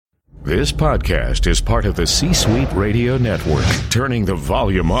This podcast is part of the C-Suite Radio Network, turning the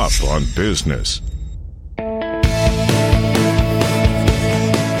volume up on business.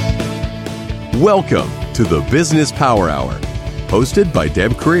 Welcome to the Business Power Hour, hosted by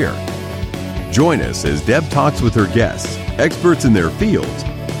Deb Creer. Join us as Deb talks with her guests, experts in their fields,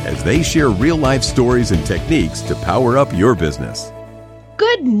 as they share real-life stories and techniques to power up your business.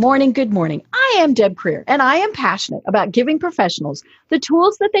 Good morning, good morning. I am Deb Creer, and I am passionate about giving professionals the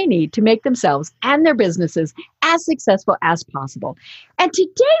tools that they need to make themselves and their businesses as successful as possible. And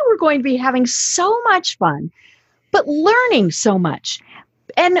today we're going to be having so much fun, but learning so much.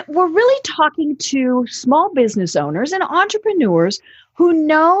 And we're really talking to small business owners and entrepreneurs who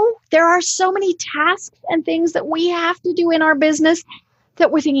know there are so many tasks and things that we have to do in our business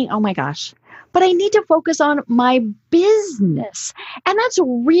that we're thinking, oh my gosh, but I need to focus on my business. And that's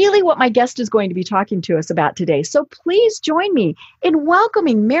really what my guest is going to be talking to us about today. So please join me in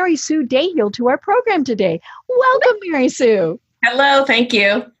welcoming Mary Sue Dahill to our program today. Welcome, Mary Sue. Hello, thank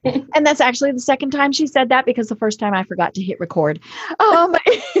you. And that's actually the second time she said that, because the first time I forgot to hit record.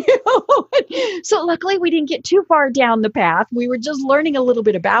 So luckily we didn't get too far down the path. We were just learning a little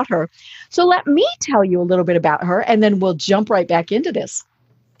bit about her. So let me tell you a little bit about her, and then we'll jump right back into this.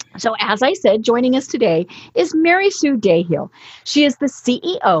 So as I said, joining us today is Mary Sue Dahill. She is the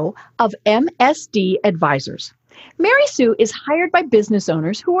CEO of MSD Advisors. Mary Sue is hired by business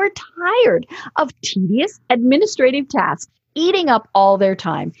owners who are tired of tedious administrative tasks eating up all their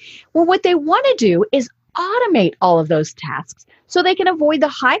time. Well, what they want to do is automate all of those tasks so they can avoid the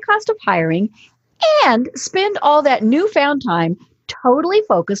high cost of hiring and spend all that newfound time totally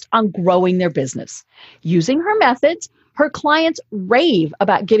focused on growing their business. Using her methods, her clients rave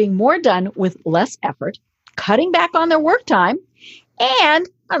about getting more done with less effort, cutting back on their work time, and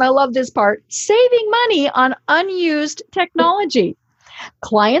I love this part, saving money on unused technology.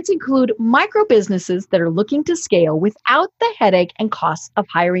 Clients include micro businesses that are looking to scale without the headache and costs of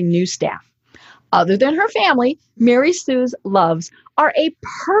hiring new staff. Other than her family, Mary Sue's loves are a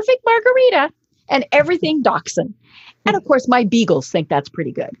perfect margarita and everything dachshund. And of course, my beagles think that's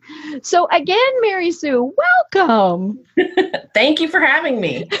pretty good. So again, Mary Sue, welcome. Thank you for having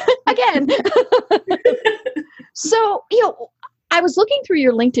me. Again. So, I was looking through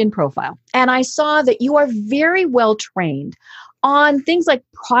your LinkedIn profile, and I saw that you are very well trained on things like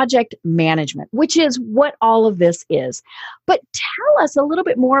project management, which is what all of this is. But tell us a little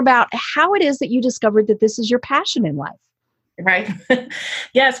bit more about how it is that you discovered that this is your passion in life. Right.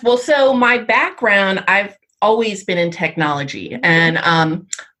 Yes. Well, so my background, I've always been in technology, and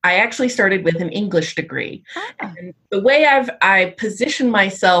I actually started with an English degree. And the way I positioned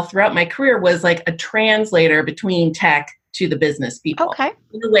myself throughout my career was like a translator between tech to the business people. Okay.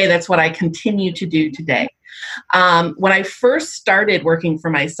 In a way, that's what I continue to do today. When I first started working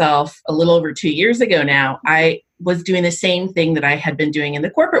for myself a little over 2 years ago now, I was doing the same thing that I had been doing in the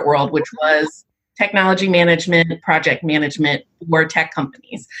corporate world, which was technology management, project management for tech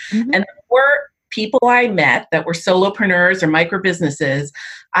companies. Mm-hmm. And the more people I met that were solopreneurs or micro businesses,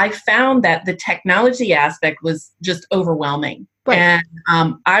 I found that the technology aspect was just overwhelming. Right.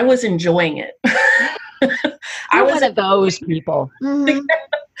 And I was enjoying it. I was one of those people. Mm-hmm.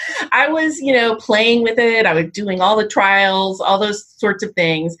 I was, playing with it. I was doing all the trials, all those sorts of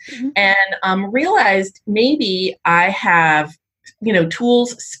things, mm-hmm. and realized maybe I have,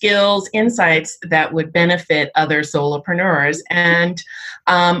 tools, skills, insights that would benefit other solopreneurs. And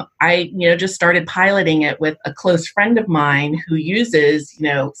I, just started piloting it with a close friend of mine who uses,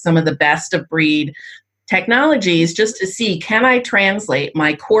 some of the best of breed technologies just to see, can I translate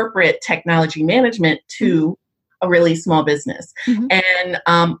my corporate technology management to a really small business? Mm-hmm.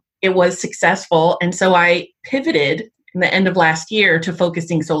 And it was successful. And so I pivoted in the end of last year to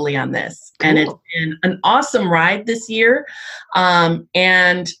focusing solely on this. Cool. And it's been an awesome ride this year.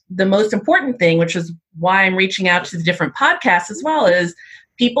 And the most important thing, which is why I'm reaching out to the different podcasts as well, is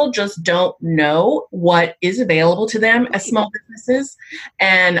people just don't know what is available to them as small businesses.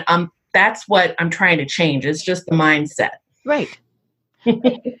 And that's what I'm trying to change. It's just the mindset. Right.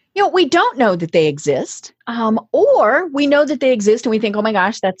 We don't know that they exist, or we know that they exist and we think, oh my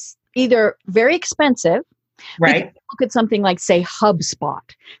gosh, that's either very expensive. Right. Look at something like, say, HubSpot,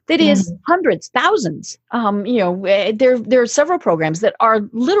 that is hundreds, thousands. There are several programs that are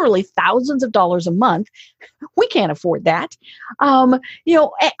literally thousands of dollars a month. We can't afford that.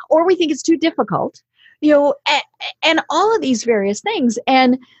 Or we think it's too difficult, and all of these various things.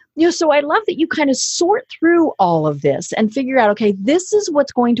 And so I love that you kind of sort through all of this and figure out, okay, this is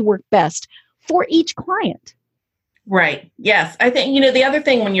what's going to work best for each client. Right. Yes. I think, the other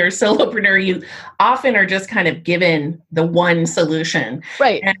thing when you're a solopreneur, you often are just kind of given the one solution.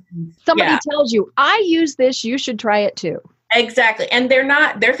 Right. And Somebody tells you, I use this, you should try it too. Exactly. And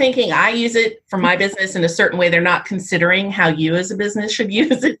they're thinking, I use it for my business in a certain way. They're not considering how you as a business should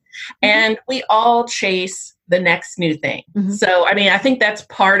use it. And we all chase the next new thing. So, I think that's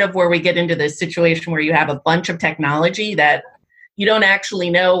part of where we get into this situation where you have a bunch of technology that you don't actually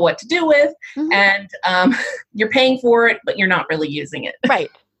know what to do with. And you're paying for it, but you're not really using it.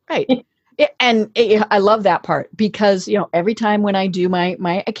 Right. I love that part because, every time when I do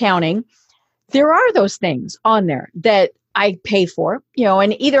my accounting, there are those things on there that I pay for,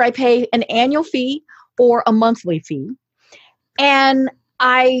 and either I pay an annual fee or a monthly fee, and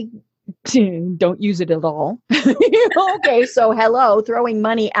I don't use it at all. Okay, so hello, throwing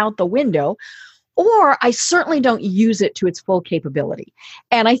money out the window, or I certainly don't use it to its full capability.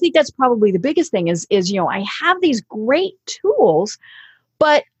 And I think that's probably the biggest thing is I have these great tools,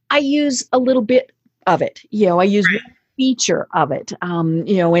 but I use a little bit of it. I use feature of it,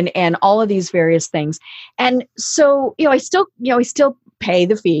 and all of these various things. And so, I still pay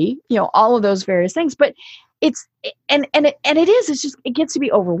the fee, all of those various things, but it gets to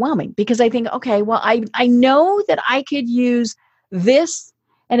be overwhelming because I think, okay, well, I know that I could use this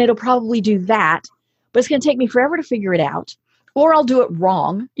and it'll probably do that, but it's going to take me forever to figure it out. Or I'll do it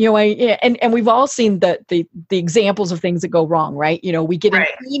wrong, and we've all seen the examples of things that go wrong, right? We get an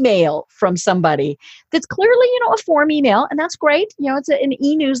email from somebody that's clearly, a form email, and that's great. It's an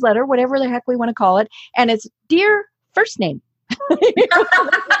e-newsletter, whatever the heck we want to call it, and it's dear first name.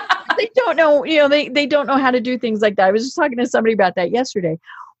 They don't know, they don't know how to do things like that. I was just talking to somebody about that yesterday.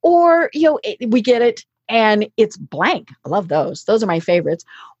 Or, we get it and it's blank. I love those. Those are my favorites.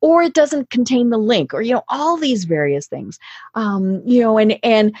 Or it doesn't contain the link or, all these various things. Or the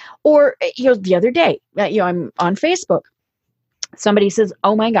other day, I'm on Facebook. Somebody says,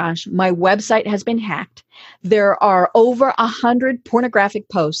 oh my gosh, my website has been hacked. There are over 100 pornographic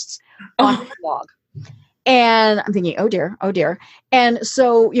posts on the blog. And I'm thinking, oh dear. And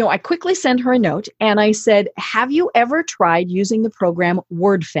so, I quickly sent her a note and I said, have you ever tried using the program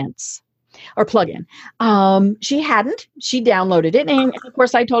WordFence? Or plugin. She hadn't. She downloaded it. And of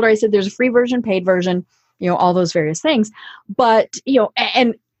course, I told her, I said, there's a free version, paid version, all those various things. But,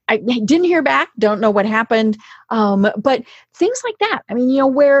 and I didn't hear back. Don't know what happened. But things like that.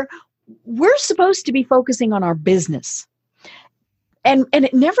 Where we're supposed to be focusing on our business. And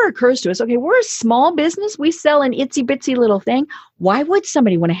it never occurs to us, okay, we're a small business. We sell an itsy bitsy little thing. Why would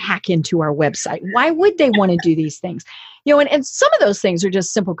somebody want to hack into our website? Why would they want to do these things? And some of those things are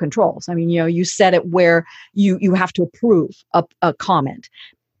just simple controls. You set it where you have to approve a comment.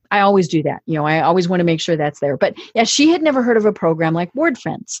 I always do that. I always want to make sure that's there. But yeah, she had never heard of a program like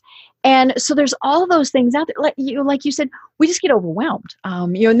WordFence. And so there's all of those things out there. Like you said, we just get overwhelmed.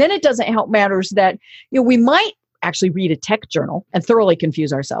 And then it doesn't help matters that, we might actually read a tech journal and thoroughly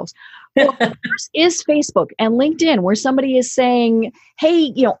confuse ourselves. Well, first is Facebook and LinkedIn, where somebody is saying,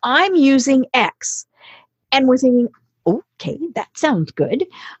 hey, I'm using X. And we're thinking, okay, that sounds good.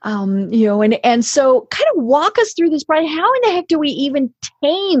 And so kind of walk us through this, Brian. How in the heck do we even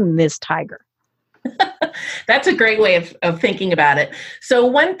tame this tiger? That's a great way of thinking about it. So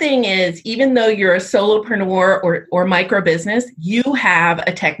one thing is, even though you're a solopreneur or micro business, you have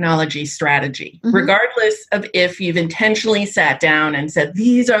a technology strategy, regardless of if you've intentionally sat down and said,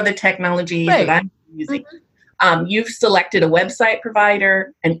 these are the technologies that I'm using. You've selected a website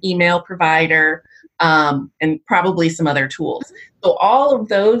provider, an email provider, and probably some other tools. So all of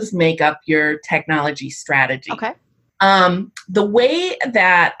those make up your technology strategy. Okay. The way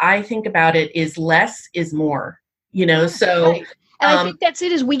that I think about it is less is more, so. Right. And I think that's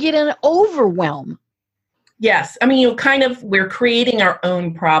it, is we get an overwhelm. Yes. We're creating our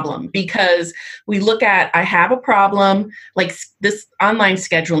own problem because we look at, I have a problem, like this online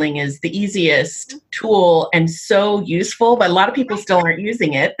scheduling is the easiest tool and so useful, but a lot of people still aren't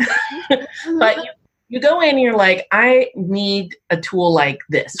using it. But you go in and you're like, I need a tool like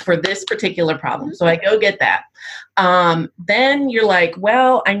this for this particular problem. So I go get that. Then you're like,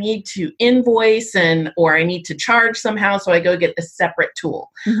 well, I need to invoice or I need to charge somehow. So I go get a separate tool.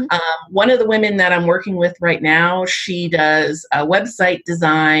 One of the women that I'm working with right now, she does a website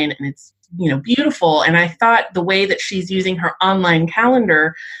design and it's, beautiful. And I thought the way that she's using her online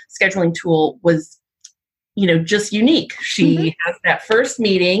calendar scheduling tool was just unique. She has that first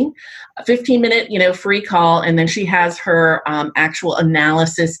meeting, a 15-minute, free call, and then she has her actual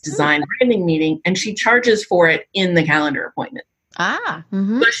analysis, design, branding meeting, and she charges for it in the calendar appointment. So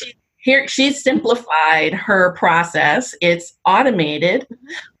here she's simplified her process. It's automated,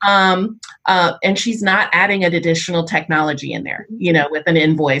 and she's not adding an additional technology in there, with an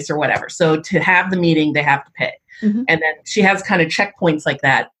invoice or whatever. So to have the meeting, they have to pay. And then she has kind of checkpoints like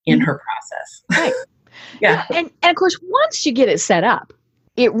that in her process. Right. Yeah. And of course, once you get it set up,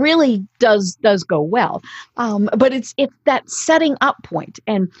 it really does go well. But it's that setting up point.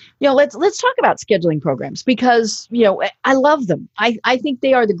 And, let's talk about scheduling programs because, I love them. I think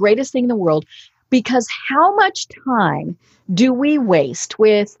they are the greatest thing in the world because how much time do we waste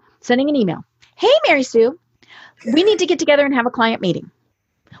with sending an email? Hey, Mary Sue, we need to get together and have a client meeting.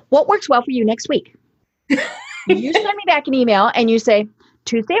 What works well for you next week? You send me back an email and you say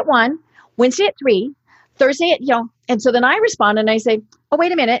Tuesday at 1, Wednesday at 3, Thursday at, and so then I respond and I say, oh,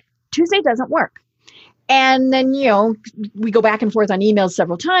 wait a minute, Tuesday doesn't work. And then, we go back and forth on emails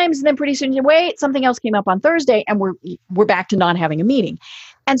several times. And then pretty soon, wait, something else came up on Thursday and we're back to not having a meeting.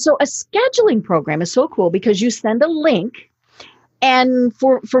 And so a scheduling program is so cool because you send a link and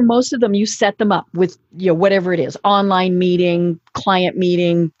for most of them, you set them up with, whatever it is, online meeting, client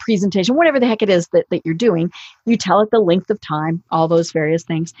meeting, presentation, whatever the heck it is that you're doing. You tell it the length of time, all those various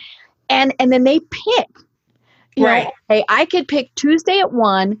things. And then they pick. Right. Hey, I could pick Tuesday at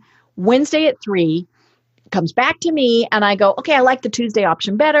 1, Wednesday at 3, comes back to me and I go, okay, I like the Tuesday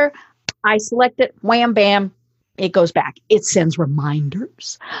option better. I select it, wham, bam, it goes back. It sends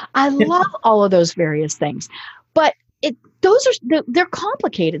reminders. I love all of those various things, but they're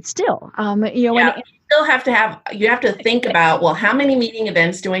complicated still. You still have to think about, well, how many meeting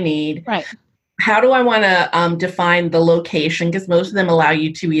events do I need? Right. How do I want to define the location? Because most of them allow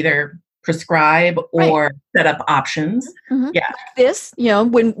you to either prescribe or set up options. Yeah. Like this,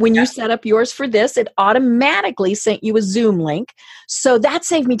 when you set up yours for this, it automatically sent you a Zoom link. So that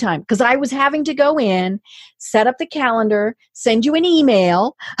saved me time because I was having to go in, set up the calendar, send you an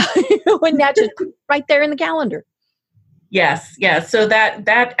email, and that's just right there in the calendar. Yes. Yeah. So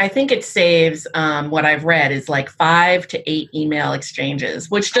that I think it saves what I've read is like 5 to 8 email exchanges,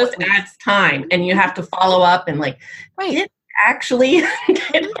 which just adds time, and you have to follow up and did actually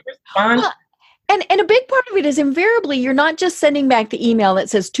get a response. And a big part of it is invariably you're not just sending back the email that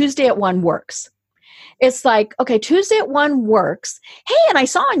says Tuesday at 1 works. It's like, okay, Tuesday at 1 works. Hey, and I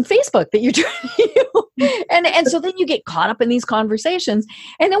saw on Facebook that you're trying and so then you get caught up in these conversations.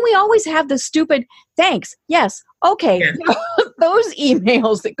 And then we always have the stupid thanks. Yes. Okay. Yeah. Those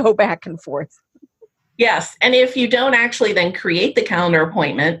emails that go back and forth. Yes. And if you don't actually then create the calendar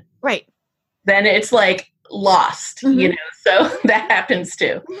appointment, right, then it's like lost, so that happens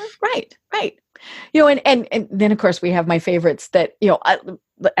too. Right. And then of course we have my favorites that,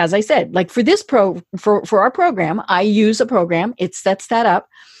 as I said, like for this for our program, I use a program, it sets that up.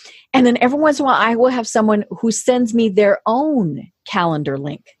 And then every once in a while I will have someone who sends me their own calendar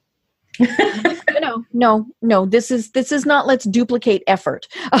link. No, this is not, let's duplicate effort.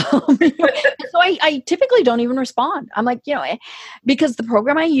 So I typically don't even respond. I'm like, because the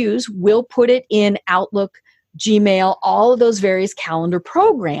program I use will put it in Outlook, Gmail, all of those various calendar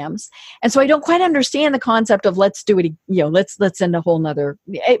programs. And so I don't quite understand the concept of let's do it, let's send a whole nother,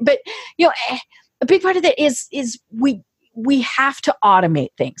 but a big part of that is we have to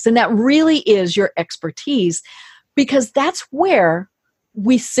automate things. And that really is your expertise because that's where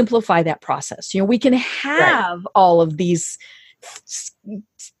we simplify that process. We can have all of these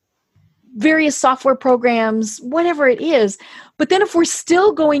various software programs, whatever it is. But then if we're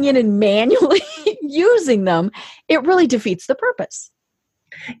still going in and manually using them, it really defeats the purpose.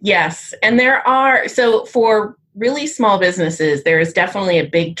 Yes. And so for really small businesses, there is definitely a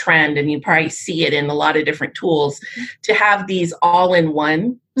big trend, and you probably see it in a lot of different tools, to have these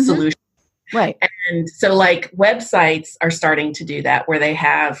all-in-one solutions. Right. And so websites are starting to do that, where they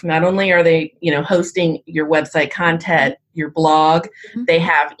have, not only are they, hosting your website content, your blog, they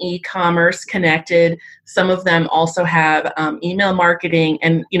have e-commerce connected. Some of them also have email marketing,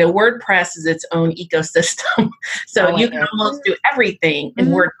 and, WordPress is its own ecosystem. So you can almost do everything in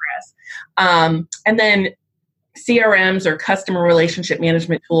WordPress. And then CRMs or customer relationship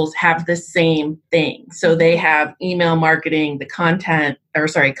management tools have the same thing. So they have email marketing, contact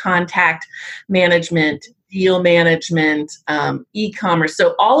management, deal management, e-commerce.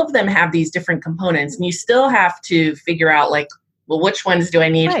 So all of them have these different components, and you still have to figure out which ones do I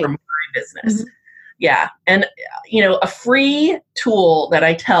need for my business? Yeah. And, a free tool that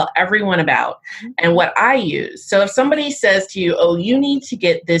I tell everyone about and what I use. So if somebody says to you, oh, you need to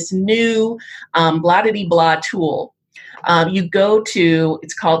get this new blah-de-blah tool, you go to,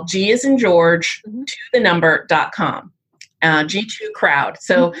 it's called G as in George, to the number.com, G2 Crowd.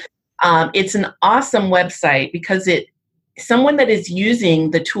 So it's an awesome website because it someone that is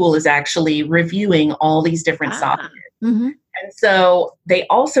using the tool is actually reviewing all these different software. Mm-hmm. And so they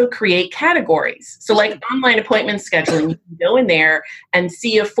also create categories. So like online appointment scheduling, you can go in there and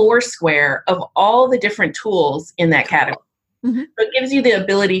see a foursquare of all the different tools in that category. Mm-hmm. So it gives you the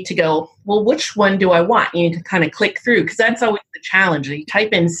ability to go, well, which one do I want? You need to kind of click through, because that's always the challenge. You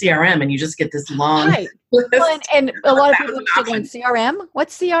type in CRM and you just get this long list. Well, and a lot of people are still going, CRM?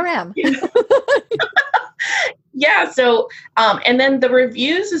 What's CRM? Yeah. So, and then the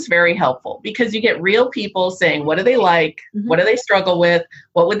reviews is very helpful, because you get real people saying, what do they like? Mm-hmm. What do they struggle with?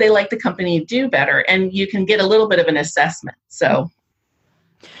 What would they like the company to do better? And you can get a little bit of an assessment. So.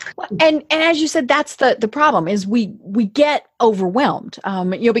 And as you said, that's the problem is we get overwhelmed,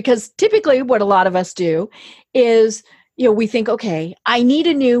 because typically what a lot of us do is, we think, okay, I need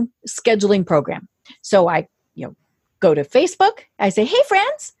a new scheduling program. So I, go to Facebook, I say, hey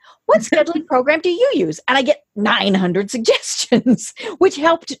friends, what scheduling program do you use? And I get 900 suggestions, which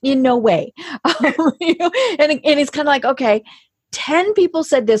helped in no way. And it's kind of like, okay, 10 people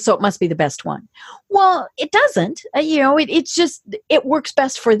said this, so it must be the best one. Well, it doesn't. It's just, it works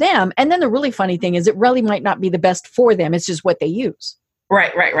best for them. And then the really funny thing is it really might not be the best for them. It's just what they use.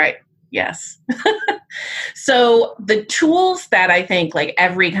 Right. Yes. So the tools that I think like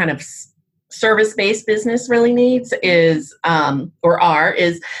every kind of service-based business really needs is online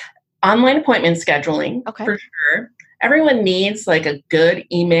appointment scheduling, for sure. Everyone needs like a good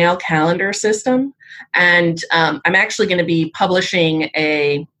email calendar system. And I'm actually going to be publishing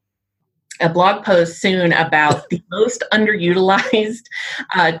a blog post soon about the most underutilized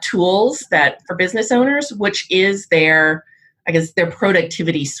tools that for business owners, which is their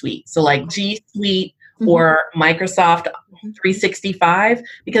productivity suite. So like G Suite or Microsoft 365,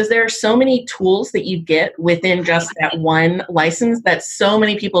 because there are so many tools that you get within just that one license that so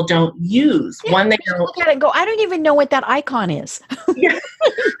many people don't use. Yeah, one they don't look at it and go, I don't even know what that icon is.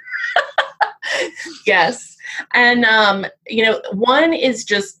 Yes. And, one is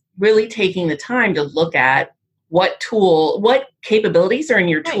just really taking the time to look at what capabilities are in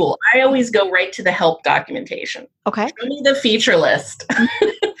your tool. I always go right to the help documentation. Okay. Show me the feature list.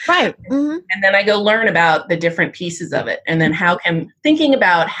 Right. Mm-hmm. And then I go learn about the different pieces of it. And then thinking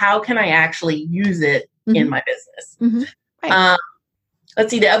about how can I actually use it in my business. Mm-hmm. Right. Let's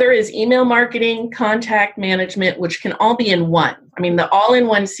see, the other is email marketing, contact management, which can all be in one. I mean, the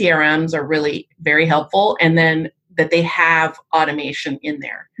all-in-one CRMs are really very helpful. And then that they have automation in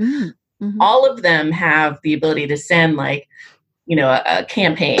there. Mm-hmm. All of them have the ability to send a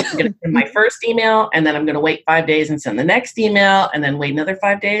campaign. I'm going to send my first email, and then I'm going to wait 5 days and send the next email, and then wait another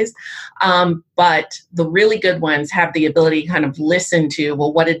 5 days. But the really good ones have the ability to kind of listen to,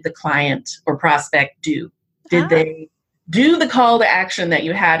 well, what did the client or prospect do? Did they do the call to action that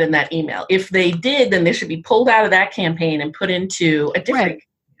you had in that email? If they did, then they should be pulled out of that campaign and put into a different.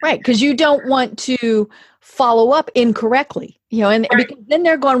 Right. Because you don't want to follow up incorrectly, and because then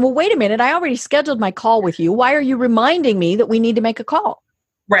they're going, well, wait a minute, I already scheduled my call with you. Why are you reminding me that we need to make a call?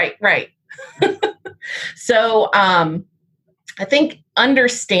 Right. So I think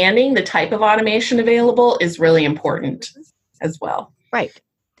understanding the type of automation available is really important as well. Right.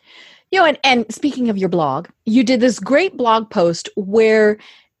 And speaking of your blog, you did this great blog post where,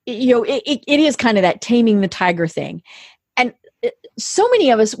 it is kind of that taming the tiger thing. And so many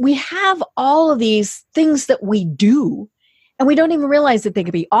of us, we have all of these things that we do, and we don't even realize that they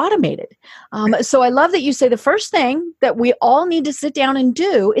could be automated. So I love that you say the first thing that we all need to sit down and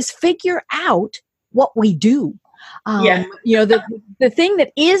do is figure out what we do. The thing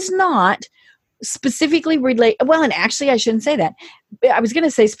that is not specifically related, well, and actually I shouldn't say that. I was going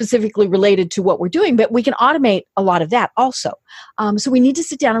to say specifically related to what we're doing, but we can automate a lot of that also. So we need to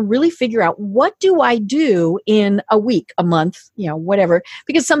sit down and really figure out, what do I do in a week, a month, whatever,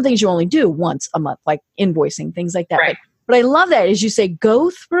 because some things you only do once a month, like invoicing, things like that. Right. But I love that, as you say, go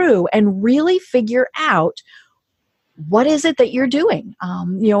through and really figure out what is it that you're doing,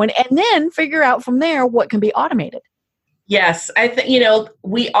 and then figure out from there what can be automated. Yes, I think,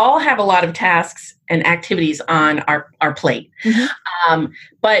 we all have a lot of tasks and activities on our plate. Mm-hmm.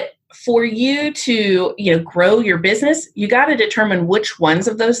 But for you to, grow your business, you got to determine which ones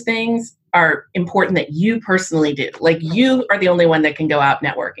of those things are important that you personally do. Like, you are the only one that can go out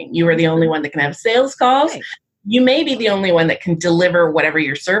networking. You are the only one that can have sales calls. Right. You may be the only one that can deliver whatever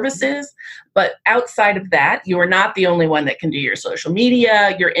your service is, but outside of that, you are not the only one that can do your social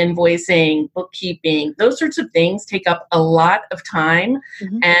media, your invoicing, bookkeeping. Those sorts of things take up a lot of time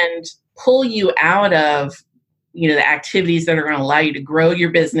and pull you out of, the activities that are going to allow you to grow your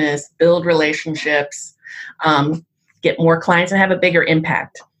business, build relationships, get more clients, and have a bigger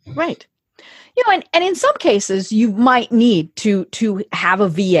impact. Right. And in some cases you might need to have a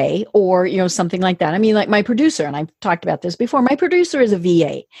VA or, something like that. I mean, like my producer, and I've talked about this before, my producer is a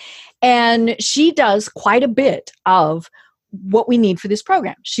VA, and she does quite a bit of what we need for this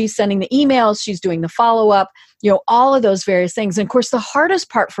program. She's sending the emails, she's doing the follow-up, all of those various things. And of course, the hardest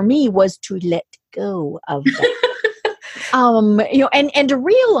part for me was to let go of that. And to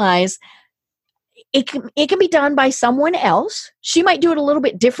realize it can be done by someone else. She might do it a little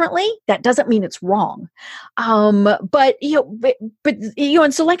bit differently. That doesn't mean it's wrong. But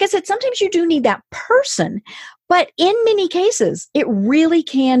and so like I said, sometimes you do need that person, but in many cases, it really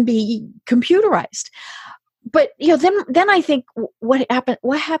can be computerized. But then I think, what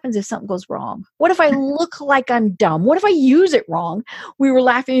happens if something goes wrong? What if I look like I'm dumb? What if I use it wrong? We were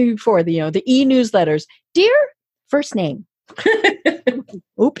laughing before the e-newsletters. Dear first name.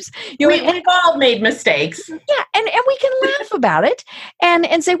 Oops. We've all made mistakes. Yeah, and we can laugh about it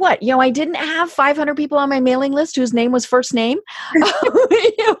and say, what? I didn't have 500 people on my mailing list whose name was first name.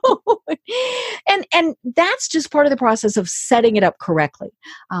 And that's just part of the process of setting it up correctly.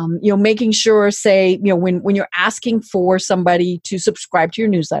 Making sure, say, when you're asking for somebody to subscribe to your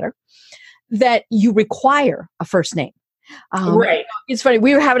newsletter, that you require a first name. Right. It's funny.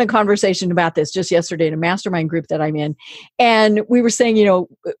 We were having a conversation about this just yesterday in a mastermind group that I'm in. And we were saying,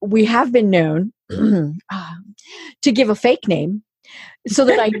 we have been known to give a fake name so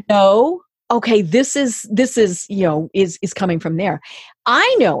that I know, okay, this is coming from there.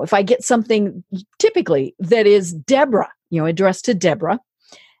 I know if I get something typically that is Deborah, addressed to Deborah,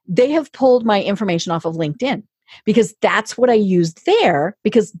 they have pulled my information off of LinkedIn. Because that's what I used there,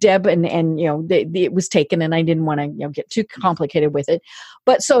 because Deb and it was taken and I didn't want to get too complicated with it.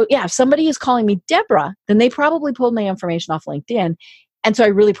 But so, yeah, if somebody is calling me Deborah, then they probably pulled my information off LinkedIn. And so I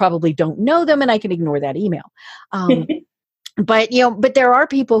really probably don't know them and I can ignore that email. But there are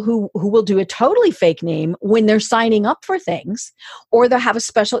people who will do a totally fake name when they're signing up for things, or they'll have a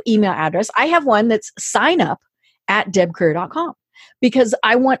special email address. I have one that's signup@debcareer.com. Because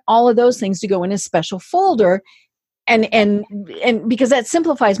I want all of those things to go in a special folder, and because that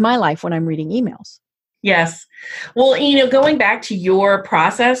simplifies my life when I'm reading emails. Yes. Well, going back to your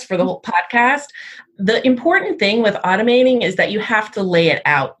process for the whole podcast, the important thing with automating is that you have to lay it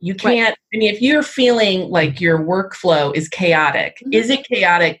out. You can't, if you're feeling like your workflow is chaotic, is it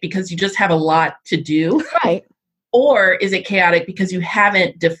chaotic because you just have a lot to do? Right. Or is it chaotic because you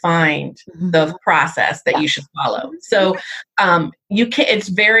haven't defined the process that you should follow? So it's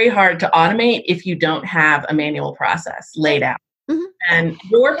very hard to automate if you don't have a manual process laid out. And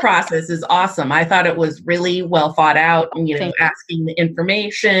your process is awesome. I thought it was really well thought out, asking the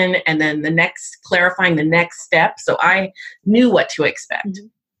information and then clarifying the next step. So I knew what to expect.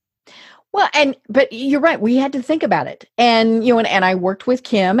 Well, but you're right. We had to think about it. And, and I worked with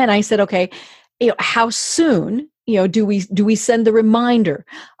Kim and I said, okay, how soon do we send the reminder?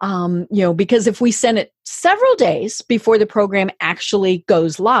 Because if we send it several days before the program actually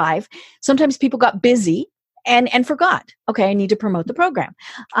goes live, sometimes people got busy and forgot. Okay, I need to promote the program.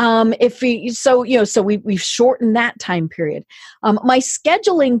 We've shortened that time period. My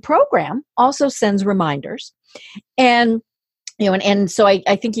scheduling program also sends reminders, and so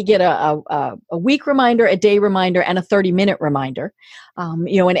I think you get a week reminder, a day reminder, and a 30-minute reminder.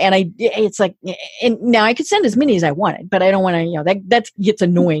 It's like, and now I could send as many as I wanted, but I don't want to, that gets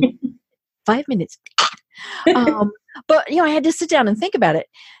annoying. 5 minutes. But I had to sit down and think about it.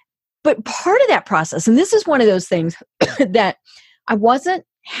 But part of that process, and this is one of those things that I wasn't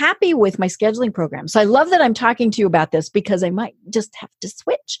happy with my scheduling program. So I love that I'm talking to you about this, because I might just have to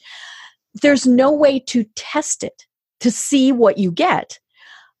switch. There's no way to test it, to see what you get,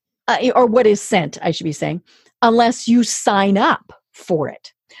 or what is sent, I should be saying, unless you sign up for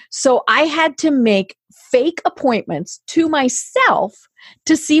it. So I had to make fake appointments to myself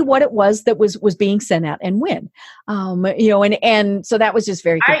to see what it was that was being sent out and when. And so that was just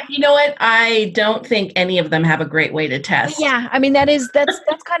very good. You know what? I don't think any of them have a great way to test. Yeah, I mean that's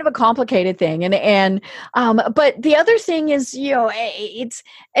kind of a complicated thing. But the other thing is,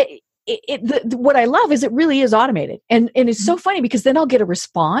 what I love is it really is automated. And it's so funny, because then I'll get a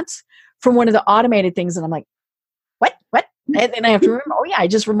response from one of the automated things and I'm like, what? And then I have to remember, oh yeah, I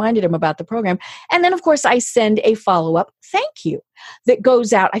just reminded him about the program. And then of course I send a follow-up thank you that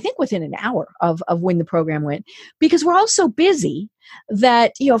goes out, I think within an hour of when the program went, because we're all so busy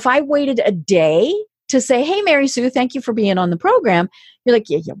that, if I waited a day to say, hey, Mary Sue, thank you for being on the program, you're like,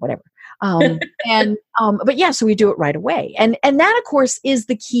 yeah, whatever. But yeah, so we do it right away. And that, of course, is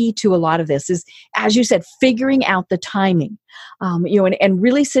the key to a lot of this is, as you said, figuring out the timing, and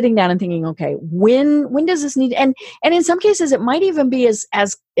really sitting down and thinking, okay, when does this need, and in some cases, it might even be as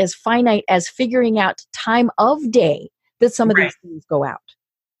finite as figuring out time of day that some of these things go out.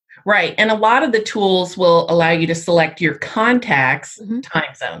 Right. And a lot of the tools will allow you to select your contact's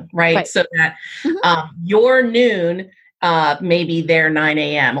time zone, right? So that your noon maybe their 9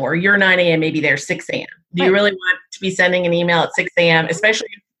 a.m. or your 9 a.m. maybe their 6 a.m. Do you really want to be sending an email at 6 a.m.? Especially,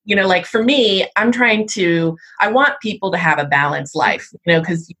 like for me, I want people to have a balanced life,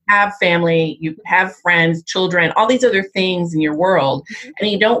 because you have family, you have friends, children, all these other things in your world, and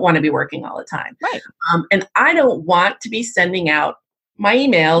you don't want to be working all the time. Right. And I don't want to be sending out my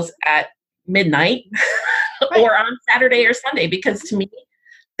emails at midnight or on Saturday or Sunday, because to me,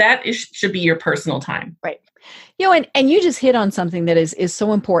 that should be your personal time. Right. And you just hit on something that is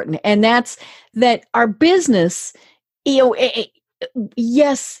so important. And that's that our business,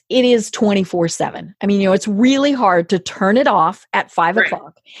 yes, it is 24/7. I mean, it's really hard to turn it off at 5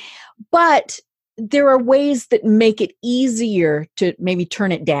 o'clock, but there are ways that make it easier to maybe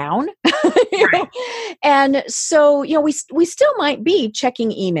turn it down. And so, we still might be checking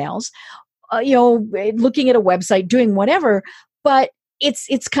emails, looking at a website, doing whatever, but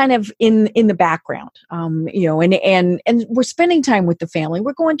it's kind of in the background, and we're spending time with the family.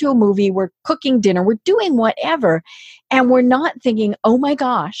 We're going to a movie, we're cooking dinner, we're doing whatever. And we're not thinking, oh my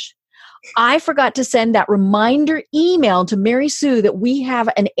gosh, I forgot to send that reminder email to Mary Sue that we have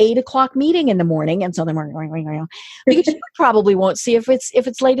an 8 o'clock meeting in the morning. And so then we're going, because you probably won't see if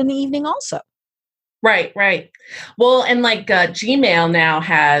it's late in the evening also. Right. Well, and like Gmail now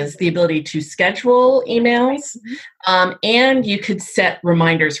has the ability to schedule emails, and you could set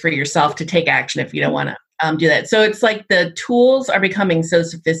reminders for yourself to take action if you don't want to do that. So it's like the tools are becoming so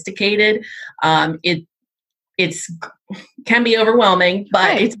sophisticated. It's can be overwhelming,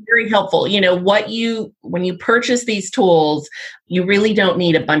 but it's very helpful. When you purchase these tools, you really don't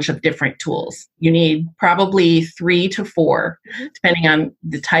need a bunch of different tools. You need probably 3 to 4, depending on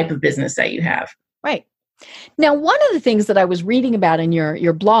the type of business that you have. Right. Now, one of the things that I was reading about in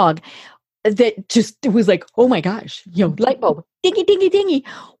your blog that just was like, oh my gosh, light bulb, dingy, dingy, dingy,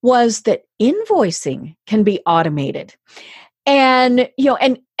 was that invoicing can be automated. And,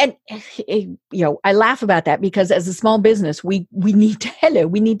 I laugh about that because as a small business, we need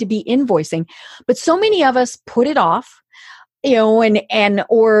to be invoicing, but so many of us put it off,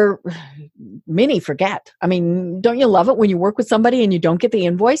 or many forget. I mean, don't you love it when you work with somebody and you don't get the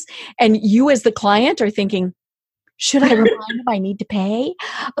invoice and you as the client are thinking, should I remind them I need to pay?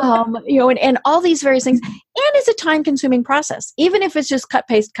 And all these various things. And it's a time-consuming process, even if it's just cut,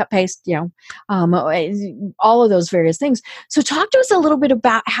 paste, all of those various things. So talk to us a little bit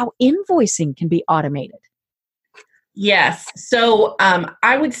about how invoicing can be automated. Yes. So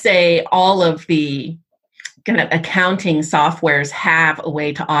I would say all of the kind of accounting softwares have a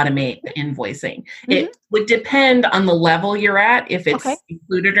way to automate the invoicing. It would depend on the level you're at, if it's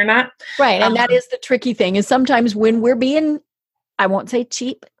included or not. Right. And that is the tricky thing, is sometimes when we're being, I won't say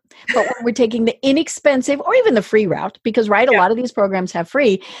cheap, but when we're taking the inexpensive or even the free route, because a lot of these programs have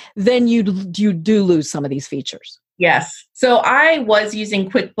free, then you do lose some of these features. Yes. So I was using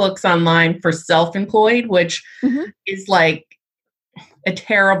QuickBooks Online for self-employed, which is like a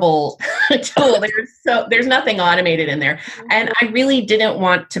terrible tool. There's nothing automated in there. And I really didn't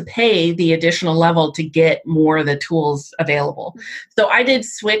want to pay the additional level to get more of the tools available. So I did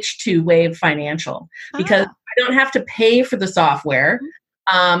switch to Wave Financial because I don't have to pay for the software,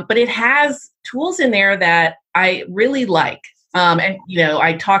 but it has tools in there that I really like. And,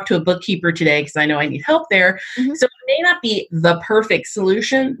 I talked to a bookkeeper today because I know I need help there. So it may not be the perfect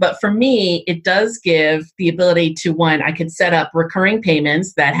solution, but for me, it does give the ability to, one, I could set up recurring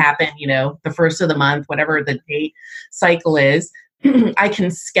payments that happen, the first of the month, whatever the date cycle is. I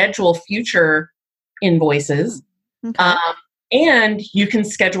can schedule future invoices, and you can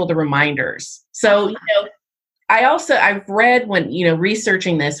schedule the reminders. So, I've read when,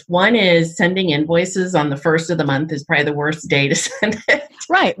 researching this, one is sending invoices on the first of the month is probably the worst day to send it.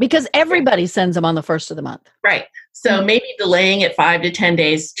 Right. Because everybody sends them on the first of the month. Right. So maybe delaying it 5 to 10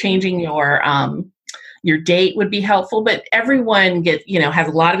 days, changing your date would be helpful, but everyone has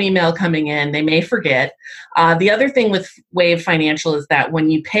a lot of email coming in. They may forget. The other thing with Wave Financial is that when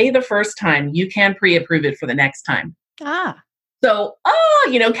you pay the first time, you can pre-approve it for the next time. So,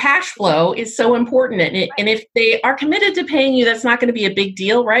 cash flow is so important. And if they are committed to paying you, that's not going to be a big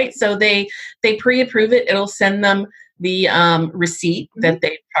deal, right? So they pre-approve it. It'll send them the receipt that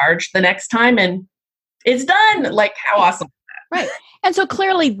they charged the next time, and it's done. Like, how awesome is Right. And so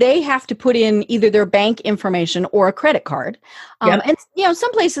clearly they have to put in either their bank information or a credit card. Yep. And,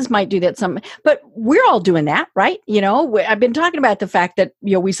 some places might do that, but we're all doing that, right? I've been talking about the fact that,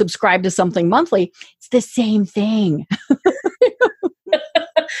 we subscribe to something monthly. It's the same thing.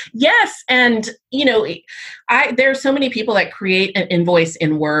 Yes. And, there are so many people that create an invoice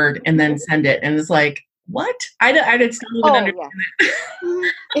in Word and then send it. And it's like, what? I didn't even understand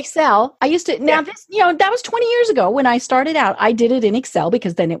that. Excel. I used to, this, that was 20 years ago when I started out. I did it in Excel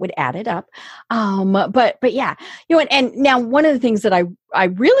because then it would add it up. But yeah, and now one of the things that I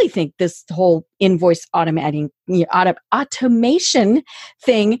really think this whole invoice automation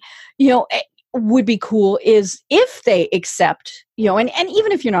thing, would be cool is if they accept, and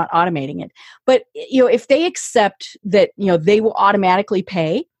even if you're not automating it, but, if they accept that, they will automatically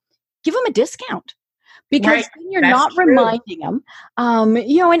pay, give them a discount. Because then you're not reminding them, and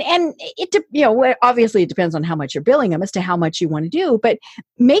it, obviously it depends on how much you're billing them as to how much you want to do, but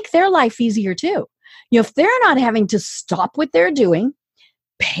make their life easier too. If they're not having to stop what they're doing,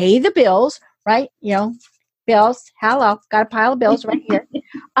 pay the bills, right? Bills, hello, got a pile of bills right here.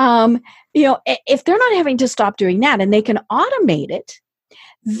 If they're not having to stop doing that and they can automate it,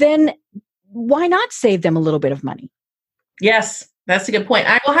 then why not save them a little bit of money? Yes. That's a good point.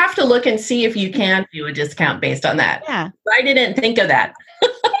 I will have to look and see if you can do a discount based on that. Yeah. I didn't think of that.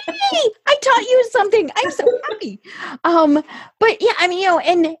 Hey, I taught you something. I'm so happy. But yeah,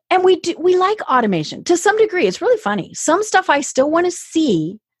 and we like automation to some degree. It's really funny. Some stuff I still want to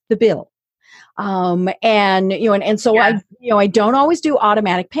see the bill. And so I don't always do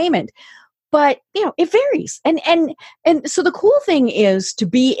automatic payment. But it varies. And so the cool thing is to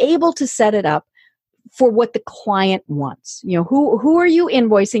be able to set it up for what the client wants. Who are you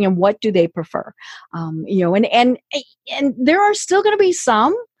invoicing and what do they prefer? And there are still going to be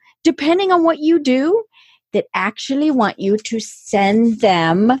some, depending on what you do, that actually want you to send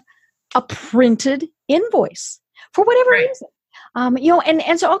them a printed invoice for whatever reason.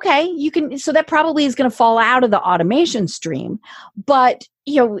 And so, okay, you can, so that probably is going to fall out of the automation stream, but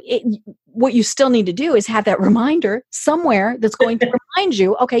what you still need to do is have that reminder somewhere that's going to remind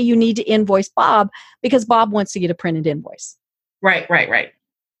you, okay, you need to invoice Bob because Bob wants to get a printed invoice. Right.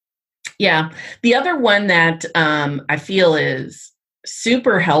 Yeah. The other one that I feel is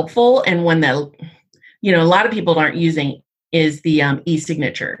super helpful and one that, a lot of people aren't using is the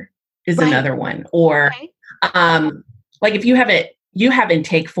e-signature is another one. Or like if you have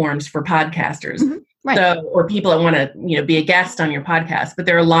intake forms for podcasters. Mm-hmm. Right. So, or people that want to, be a guest on your podcast, but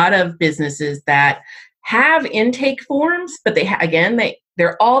there are a lot of businesses that have intake forms, but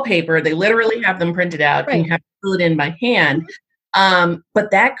they're all paper. They literally have them printed out and you have to fill it in by hand.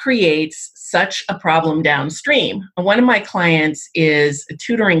 But that creates such a problem downstream. One of my clients is a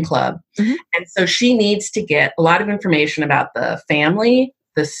tutoring club. Mm-hmm. And so she needs to get a lot of information about the family,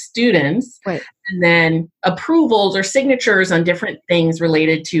 the students, and then approvals or signatures on different things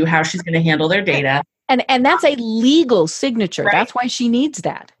related to how she's going to handle their data. And that's a legal signature. Right. That's why she needs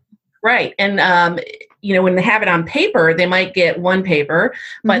that. Right. And, when they have it on paper, they might get one paper,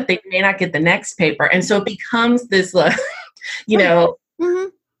 but they may not get the next paper. And so it becomes this, mm-hmm.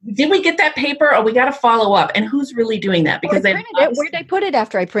 Did we get that paper? Or we got to follow up. And who's really doing that? Because where did I put it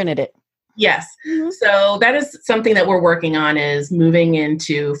after I printed it? Yes. Mm-hmm. So that is something that we're working on is moving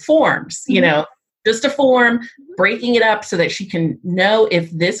into forms, just a form, breaking it up so that she can know if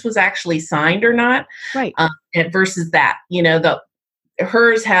this was actually signed or not. Right. Versus that,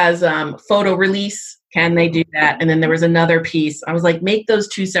 hers has photo release. Can they do that? And then there was another piece. I was like, make those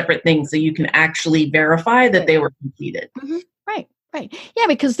two separate things so you can actually verify that they were completed. Mm-hmm. Right. Yeah,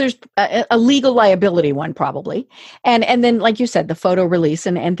 because there's a legal liability one probably. And then, like you said, the photo release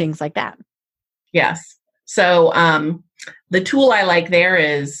and things like that. Yes. So the tool I like there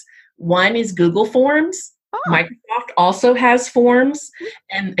is one is Google Forms. Oh. Microsoft also has forms.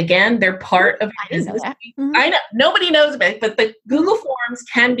 And again, they're part of your business. Mm-hmm. I know nobody knows about it, but the Google Forms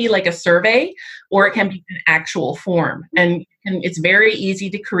can be like a survey or it can be an actual form. And it's very easy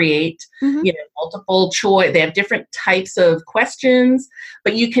to create, multiple choice. They have different types of questions,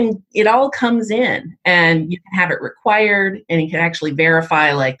 but it all comes in and you can have it required and you can actually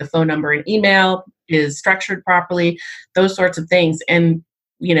verify like the phone number and email is structured properly, those sorts of things. And,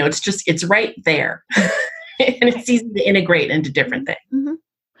 it's right there. And it's easy to integrate into different things. Mm-hmm.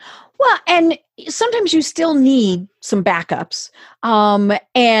 Well, and sometimes you still need some backups. But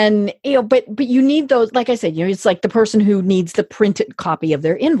you need those, like I said, it's like the person who needs the printed copy of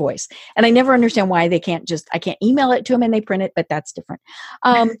their invoice. And I never understand why I can't email it to them and they print it, but that's different.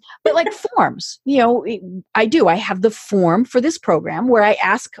 But like forms, I have the form for this program where I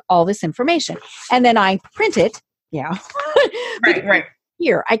ask all this information and then I print it Yeah. Right.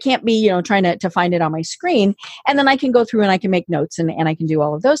 Here, I can't be, trying to find it on my screen. And then I can go through and I can make notes and I can do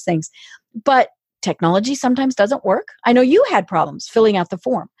all of those things. But technology sometimes doesn't work. I know you had problems filling out the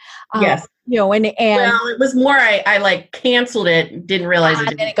form. Yes. And well, it was more I like canceled it, didn't realize it.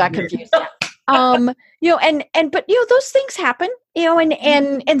 And then it got confused. But those things happen,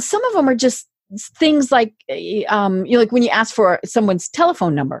 and some of them are just things like, like when you ask for someone's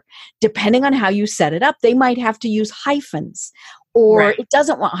telephone number, depending on how you set it up, they might have to use hyphens, or it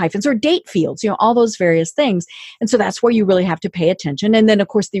doesn't want hyphens, or date fields, all those various things. And so that's where you really have to pay attention. And then, of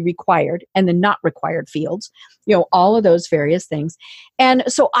course, the required and the not required fields, all of those various things. And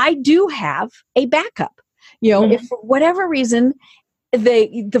so I do have a backup, if for whatever reason,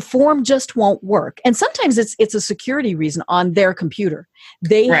 the form just won't work. And sometimes it's a security reason on their computer.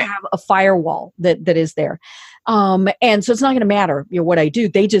 They have a firewall that is there. And so it's not going to matter what I do.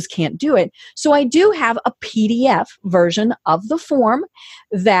 They just can't do it. So I do have a PDF version of the form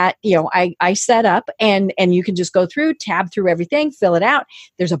that, I set up, and you can just go through, tab through everything, fill it out.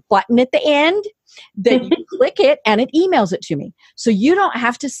 There's a button at the end that you click it and it emails it to me. So you don't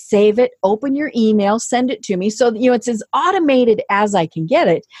have to save it, open your email, send it to me. So, it's as automated as I can get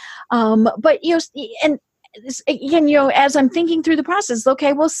it. But, and again, as I'm thinking through the process,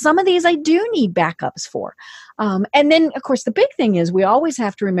 okay, well, some of these I do need backups for. And then, of course, the big thing is we always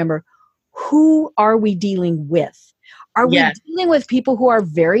have to remember, who are we dealing with? Are we dealing with people who are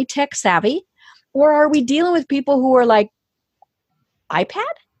very tech savvy, or are we dealing with people who are like iPad?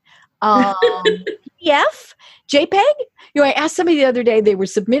 PDF, JPEG. I asked somebody the other day, they were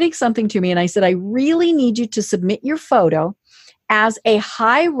submitting something to me, and I said, I really need you to submit your photo as a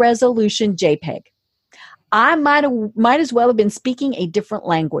high resolution JPEG. I might as well have been speaking a different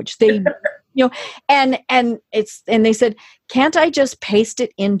language. They, and they said, can't I just paste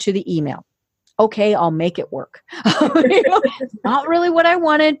it into the email? Okay, I'll make it work. It's not really what I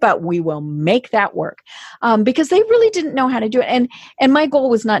wanted, but we will make that work, because they really didn't know how to do it. And my goal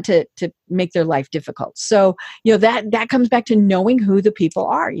was not to make their life difficult. So, that comes back to knowing who the people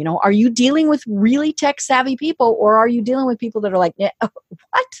are. Are you dealing with really tech savvy people, or are you dealing with people that are like,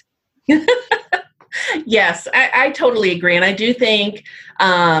 what? Yes, I totally agree. And I do think,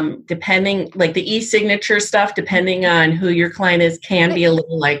 depending, like the e-signature stuff, depending on who your client is, can be a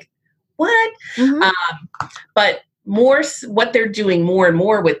little like, what? But what they're doing more and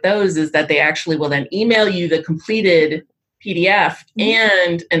more with those is that they actually will then email you the completed PDF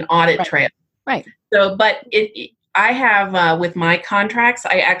and an audit trail. Right. So, but I have, with my contracts,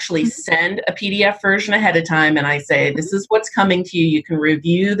 I actually send a PDF version ahead of time, and I say, this is what's coming to you. You can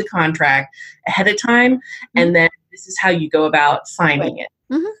review the contract ahead of time, and then this is how you go about signing it.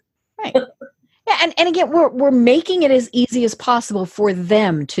 Right. Yeah, and again, we're making it as easy as possible for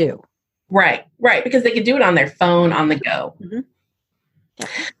them too. Right, because they could do it on their phone on the go.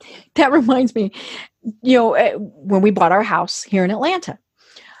 That reminds me, when we bought our house here in Atlanta,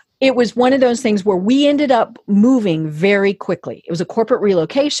 it was one of those things where we ended up moving very quickly. It was a corporate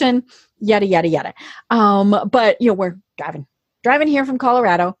relocation, yada, yada, yada. But, we're driving here from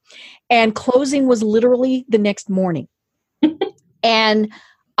Colorado, and closing was literally the next morning. And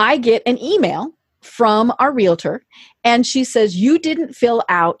I get an email from our realtor, and she says, you didn't fill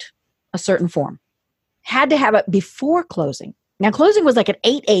out a certain form. Had to have it before closing. Now, closing was like at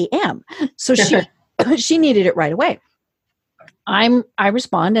 8 a.m. So she needed it right away. I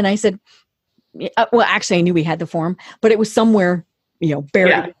respond and I said, well, actually, I knew we had the form, but it was somewhere,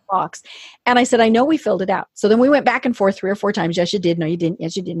 buried in the box. And I said, I know we filled it out. So then we went back and forth 3 or 4 times. Yes, you did. No, you didn't.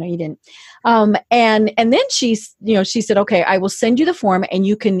 Yes, you did. No, you didn't. And then she said, okay, I will send you the form and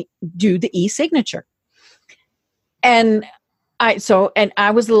you can do the e-signature. And I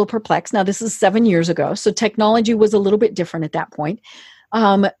was a little perplexed. Now, this is 7 years ago, so technology was a little bit different at that point.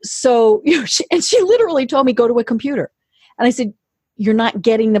 She literally told me, go to a computer. And I said, you're not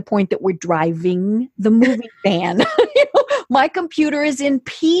getting the point that we're driving the moving van. My computer is in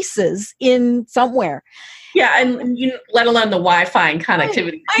pieces in somewhere. Yeah, and let alone the Wi-Fi and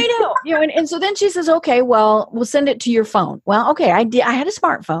connectivity. I know. And so then she says, okay, well, we'll send it to your phone. Well, okay, I had a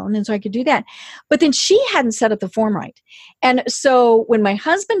smartphone, and so I could do that. But then she hadn't set up the form right. And so when my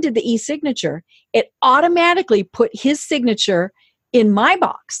husband did the e-signature, it automatically put his signature in my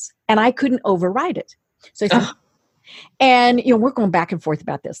box, and I couldn't override it. So I said, and we're going back and forth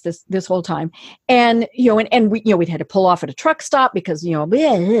about this whole time, and we'd had to pull off at a truck stop because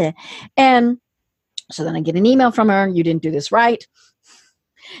and so then I get an email from her, you didn't do this right.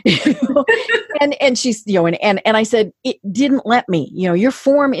 and she's and I said, it didn't let me, your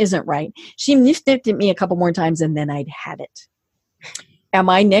form isn't right. She sniffed at me a couple more times and then I'd had it. And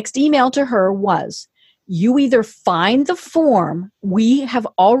my next email to her was, You either find the form we have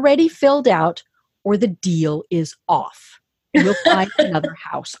already filled out or the deal is off. We'll find another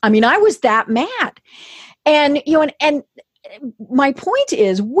house. I mean, I was that mad. And, and my point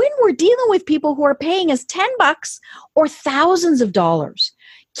is, when we're dealing with people who are paying us $10 or thousands of dollars,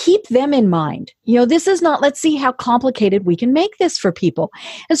 keep them in mind. This is not, let's see how complicated we can make this for people.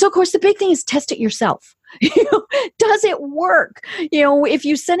 And so, of course, the big thing is test it yourself. Does it work? If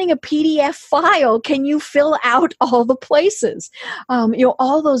you're sending a PDF file, can you fill out all the places?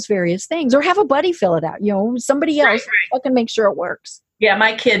 All those various things, or have a buddy fill it out. Somebody else can make sure it works. Yeah,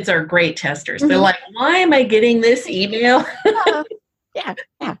 my kids are great testers. They're like, why am I getting this email? Yeah.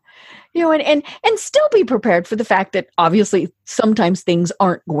 And still be prepared for the fact that obviously sometimes things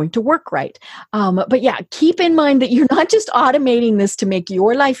aren't going to work right. But yeah, keep in mind that you're not just automating this to make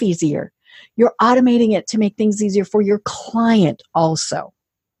your life easier. You're automating it to make things easier for your client also.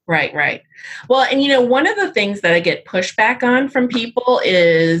 Right. Well, and one of the things that I get pushback on from people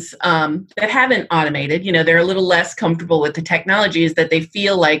is that haven't automated, they're a little less comfortable with the technology, is that they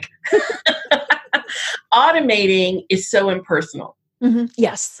feel like automating is so impersonal. Mm-hmm.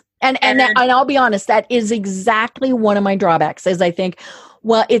 Yes. And I'll be honest, that is exactly one of my drawbacks, is I think,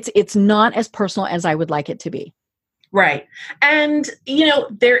 well, it's not as personal as I would like it to be. Right. And,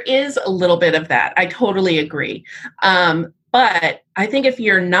 there is a little bit of that. I totally agree. But I think if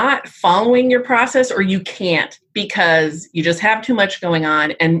you're not following your process, or you can't because you just have too much going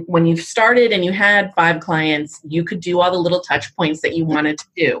on, and when you started and you had 5 clients, you could do all the little touch points that you wanted to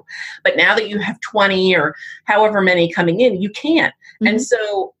do. But now that you have 20 or however many coming in, you can't. Mm-hmm. And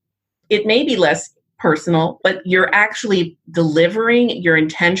so it may be less personal, but you're actually delivering your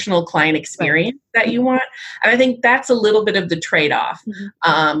intentional client experience that you want. And I think that's a little bit of the trade-off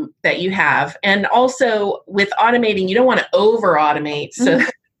that you have. And also with automating, you don't want to over-automate. So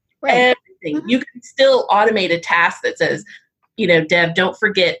everything, you can still automate a task that says, Deb, don't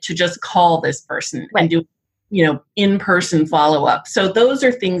forget to just call this person and do, in-person follow-up. So those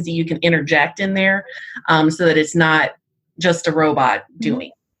are things that you can interject in there so that it's not just a robot doing.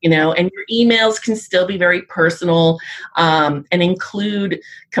 And your emails can still be very personal and include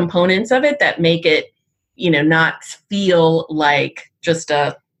components of it that make it, not feel like just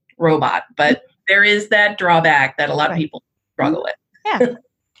a robot. But there is that drawback that a lot of people struggle with. Yeah.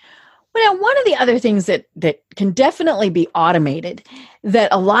 Well, now, one of the other things that can definitely be automated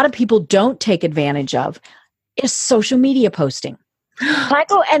that a lot of people don't take advantage of is social media posting. I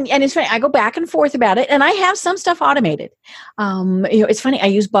go and it's funny. I go back and forth about it, and I have some stuff automated. It's funny. I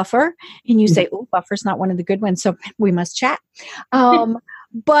use Buffer, and you say, "Oh, Buffer's not one of the good ones," so we must chat.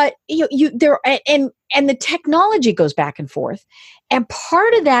 But there and the technology goes back and forth, and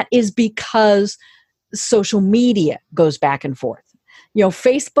part of that is because social media goes back and forth.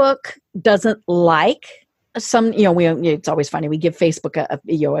 Facebook doesn't like some, it's always funny. We give Facebook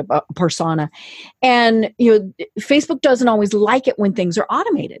a persona, and Facebook doesn't always like it when things are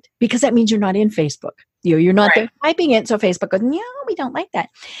automated, because that means you're not in Facebook. You're not there typing it. So Facebook goes, no, we don't like that.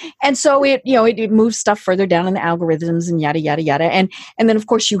 And so it moves stuff further down in the algorithms and yada, yada, yada. And then of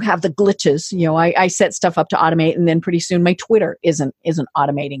course you have the glitches. I set stuff up to automate, and then pretty soon my Twitter isn't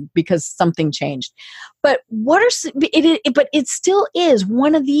automating because something changed. But but it still is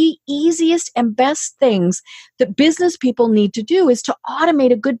one of the easiest and best things that business people need to do, is to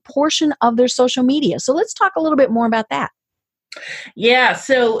automate a good portion of their social media. So let's talk a little bit more about that. Yeah,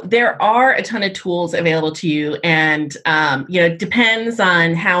 so there are a ton of tools available to you, and it depends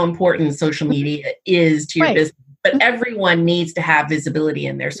on how important social media is to your business. But everyone needs to have visibility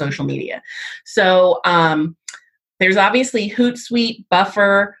in their social media. So there's obviously Hootsuite,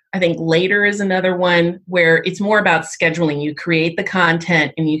 Buffer. I think Later is another one where it's more about scheduling. You create the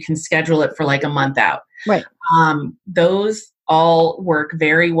content and you can schedule it for like a month out. Right. Those all work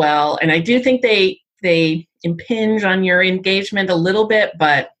very well, and I do think they impinge on your engagement a little bit,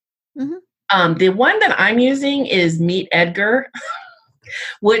 but the one that I'm using is Meet Edgar,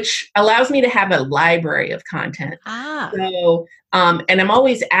 which allows me to have a library of content. So, and I'm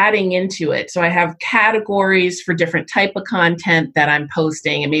always adding into it. So I have categories for different type of content that I'm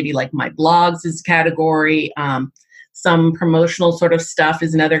posting, and maybe like my blogs is a category. Some promotional sort of stuff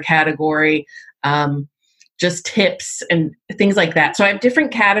is another category. Just tips and things like that. So I have different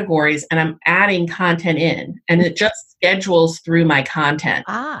categories, and I'm adding content in, and it just schedules through my content.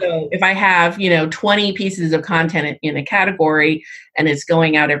 So if I have, 20 pieces of content in a category and it's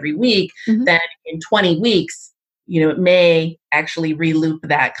going out every week, then in 20 weeks, it may actually reloop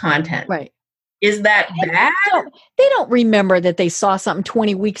that content. Right. Is that bad? They don't remember that they saw something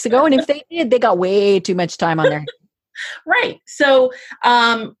 20 weeks ago. And if they did, they got way too much time on their Right. So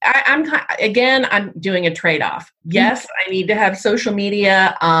I'm doing a trade-off. Yes, I need to have social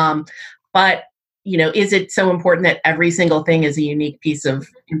media, but is it so important that every single thing is a unique piece of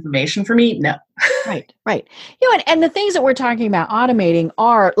information for me? No. Right, right. And the things that we're talking about automating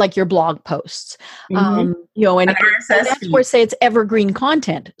are like your blog posts. Mhm. And An RSS that's feed. where say it's evergreen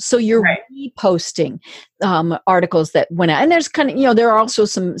content. So you're Right. reposting articles that went out, and there's kind of there are also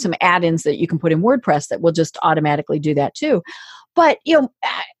some add-ins that you can put in WordPress that will just automatically do that too. But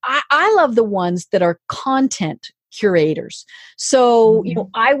I love the ones that are content curators. So,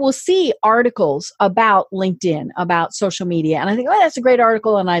 I will see articles about LinkedIn, about social media, and I think, oh, that's a great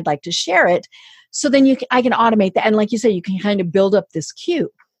article and I'd like to share it. So then I can automate that. And like you say, you can kind of build up this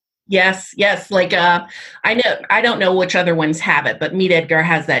queue. Yes. Like I don't know which other ones have it, but Meet Edgar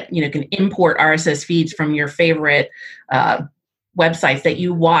has that, can import RSS feeds from your favorite websites that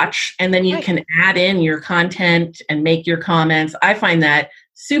you watch, and then you can add in your content and make your comments. I find that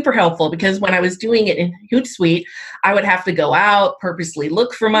super helpful because when I was doing it in Hootsuite, I would have to go out, purposely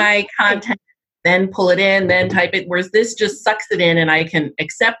look for my content, then pull it in, then type it, whereas this just sucks it in and I can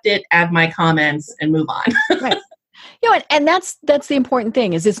accept it, add my comments, and move on. Right. And that's the important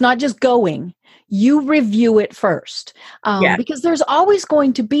thing is it's not just going. You review it first, because there's always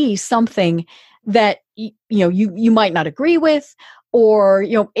going to be something that you might not agree with, or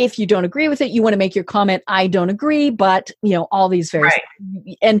if you don't agree with it, you want to make your comment. I don't agree, but all these various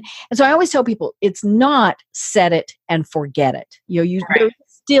and so I always tell people it's not set it and forget it. There's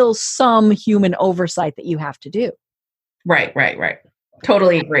still some human oversight that you have to do. Right.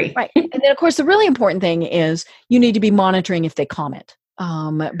 Totally agree. Right. And then, of course, the really important thing is you need to be monitoring if they comment,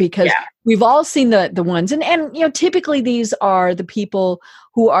 because we've all seen the ones. And typically these are the people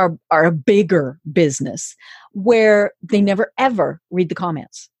who are a bigger business where they never, ever read the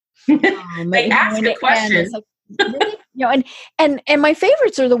comments. They ask a question. Really? And my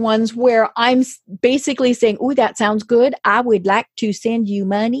favorites are the ones where I'm basically saying, "Oh, that sounds good. I would like to send you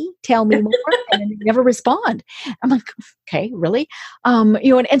money. Tell me more," and then they never respond. I'm like, "Okay, really?"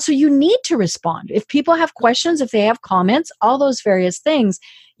 And so you need to respond if people have questions, if they have comments, all those various things.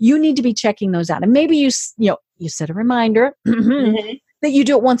 You need to be checking those out, and maybe you set a reminder that you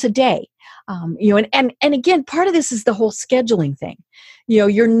do it once a day. And again, part of this is the whole scheduling thing.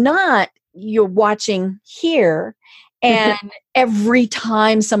 You're watching here, and every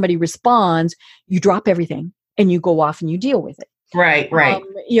time somebody responds, you drop everything and you go off and you deal with it. Right.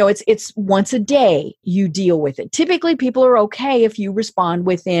 It's once a day you deal with it. Typically, people are okay if you respond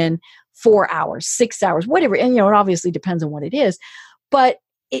within 4 hours, 6 hours, whatever. And it obviously depends on what it is, but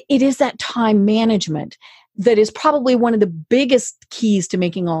it is that time management that is probably one of the biggest keys to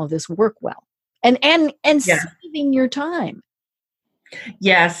making all of this work well, and saving your time.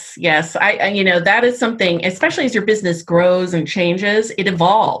 Yes. I that is something, especially as your business grows and changes, it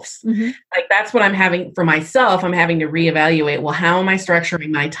evolves. Like that's what I'm having for myself. I'm having to reevaluate, well, how am I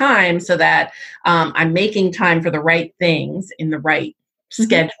structuring my time so that I'm making time for the right things in the right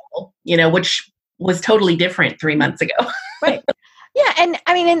schedule, which was totally different 3 months ago. Right. Yeah. And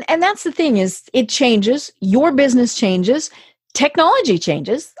I mean, and that's the thing is it changes, your business changes. Technology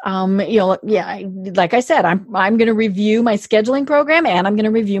changes. Like I said, I'm going to review my scheduling program and I'm going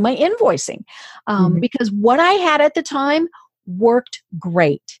to review my invoicing, because what I had at the time worked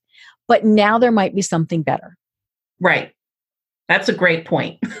great, but now there might be something better. Right. That's a great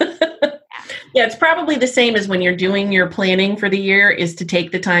point. Yeah, it's probably the same as when you're doing your planning for the year is to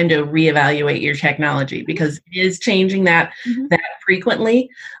take the time to reevaluate your technology because it is changing that frequently.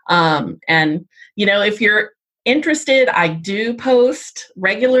 And if you're interested, I do post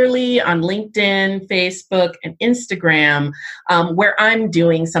regularly on LinkedIn, Facebook, and Instagram, where I'm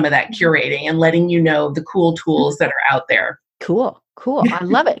doing some of that curating and letting you know the cool tools that are out there. Cool. I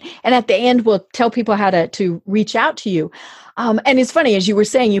love it. And at the end, we'll tell people how to reach out to you. And it's funny, as you were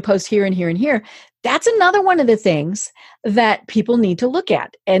saying, you post here and here and here. That's another one of the things that people need to look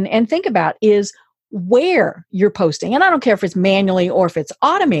at and think about is where you're posting. And I don't care if it's manually or if it's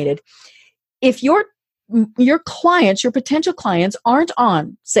automated. If your clients, your potential clients aren't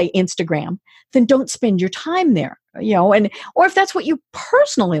on, say, Instagram, then don't spend your time there, or if that's what you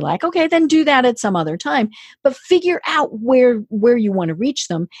personally like, okay, then do that at some other time, but figure out where you want to reach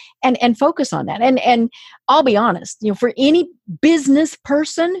them and focus on that. And I'll be honest, for any business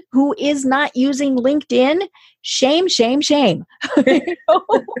person who is not using LinkedIn, shame.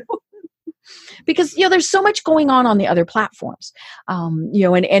 Because there's so much going on the other platforms, and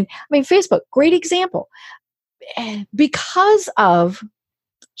I mean Facebook, great example, because of,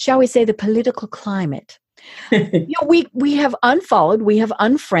 shall we say, the political climate. We have unfollowed, we have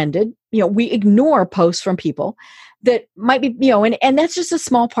unfriended, we ignore posts from people that might be, and that's just a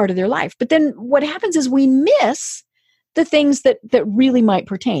small part of their life. But then what happens is we miss the things that really might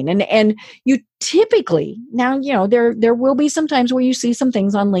pertain. And you typically, now, there will be some times where you see some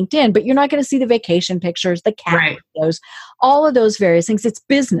things on LinkedIn, but you're not going to see the vacation pictures, the cat videos, all of those various things. It's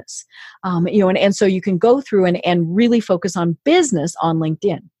business. And so you can go through and really focus on business on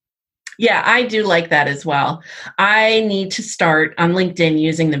LinkedIn. Yeah, I do like that as well. I need to start on LinkedIn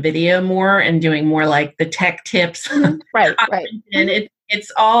using the video more and doing more like the tech tips. Right. And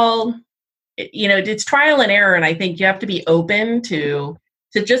it's all, it's trial and error. And I think you have to be open to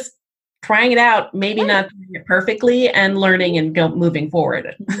just trying it out, maybe not doing it perfectly, and learning and moving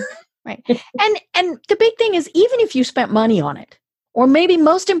forward. Right. And the big thing is, even if you spent money on it, or maybe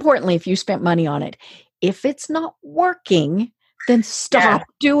most importantly, if you spent money on it, if it's not working, then stop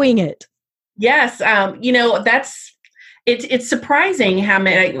doing it. Yes. It's surprising how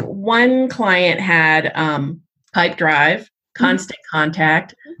many. One client had Pipe Drive, Constant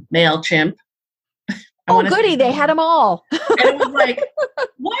Contact, MailChimp. Oh, goody. They had them all. And it was like,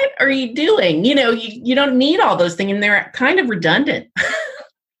 what are you doing? You don't need all those things, and they're kind of redundant.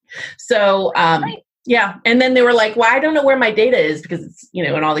 So, yeah. And then they were like, well, I don't know where my data is because it's,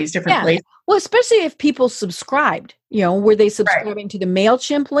 in all these different places. Well, especially if people subscribed, were they subscribing to the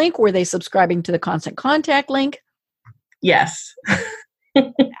MailChimp link? Were they subscribing to the Constant Contact link? Yes.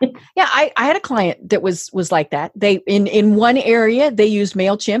 Yeah, I had a client that was like that. They in one area they used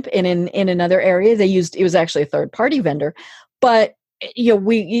MailChimp, and in another area it was actually a third party vendor. But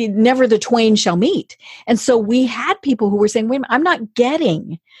we never the twain shall meet. And so we had people who were saying, wait a minute, I'm not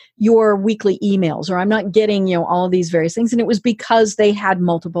getting your weekly emails, or I'm not getting, all of these various things. And it was because they had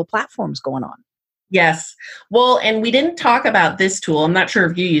multiple platforms going on. Yes. Well, and we didn't talk about this tool. I'm not sure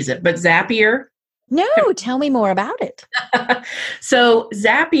if you use it, but Zapier. No, tell me more about it. So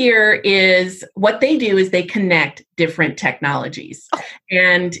Zapier is, what they do is they connect different technologies.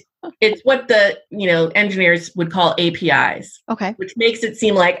 And it's what the, engineers would call APIs. Okay. Which makes it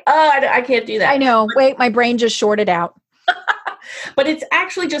seem like, I can't do that. I know. Wait, my brain just shorted out. But it's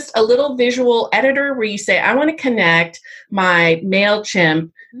actually just a little visual editor where you say, I want to connect my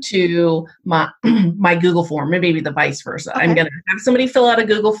MailChimp to my Google form, or maybe the vice versa. Okay. I'm going to have somebody fill out a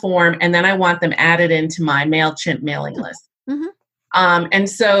Google form, and then I want them added into my MailChimp mailing list. And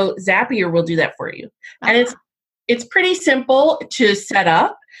so Zapier will do that for you. And it's pretty simple to set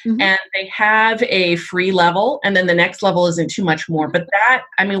up. And they have a free level, and then the next level isn't too much more. But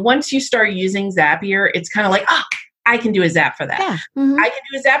once you start using Zapier, it's kind of like, I can do a Zap for that. Yeah. I can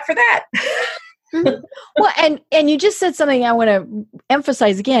do a Zap for that. Well, and you just said something I want to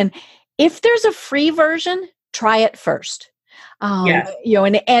emphasize again. If there's a free version, try it first.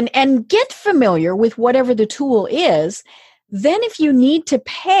 And get familiar with whatever the tool is. Then if you need to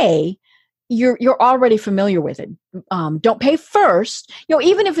pay, you're already familiar with it. Don't pay first,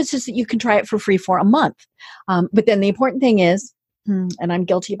 even if it's just that you can try it for free for a month. But then the important thing is, and I'm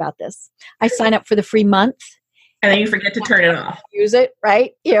guilty about this, I sign up for the free month. And then you forget to turn it off. Use it,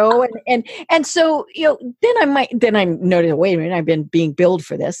 right? And so, then I noted, wait a minute, I've been being billed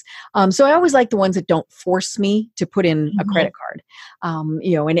for this. So I always like the ones that don't force me to put in a credit card.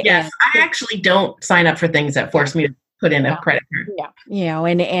 Yes, I actually don't sign up for things that force me to put in a credit card. Yeah.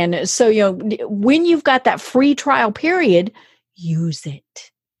 And so, when you've got that free trial period, use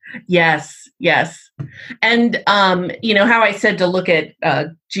it. Yes. And, how I said to look at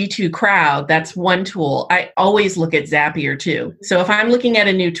G2 Crowd, that's one tool. I always look at Zapier too. So if I'm looking at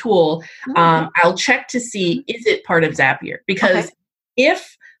a new tool, I'll check to see, is it part of Zapier? Because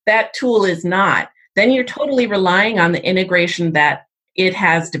if that tool is not, then you're totally relying on the integration that it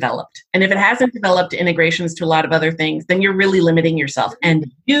has developed. And if it hasn't developed integrations to a lot of other things, then you're really limiting yourself, and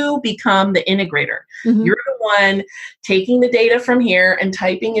you become the integrator. You're the one taking the data from here and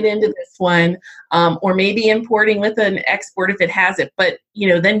typing it into this one, or maybe importing with an export if it has it. But,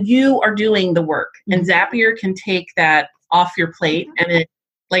 then you are doing the work, and Zapier can take that off your plate. And it,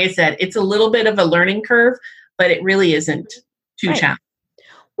 like I said, it's a little bit of a learning curve, but it really isn't too challenging.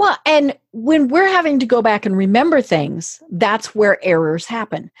 Well, and when we're having to go back and remember things, that's where errors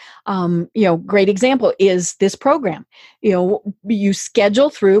happen. Great example is this program. You schedule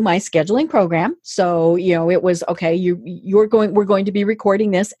through my scheduling program. So, it was, okay, we're going to be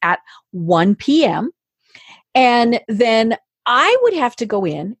recording this at 1 p.m. And then I would have to go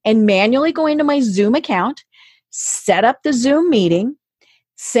in and manually go into my Zoom account, set up the Zoom meeting,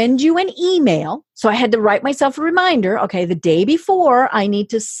 send you an email. So I had to write myself a reminder. Okay, the day before, I need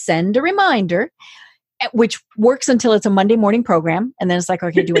to send a reminder, which works until it's a Monday morning program. And then it's like,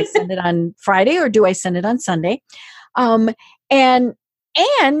 okay, do I send it on Friday or do I send it on Sunday? And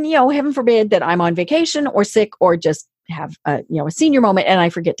And, heaven forbid that I'm on vacation or sick or just have a senior moment and I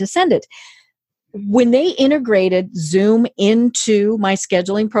forget to send it. When they integrated Zoom into my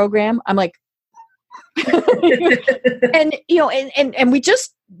scheduling program, I'm like, and we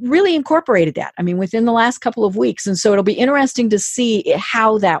just really incorporated that. I mean, within the last couple of weeks. And so it'll be interesting to see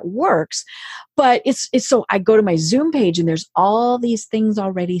how that works. But it's so I go to my Zoom page and there's all these things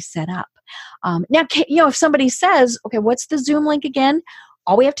already set up. Now, if somebody says, okay, what's the Zoom link again?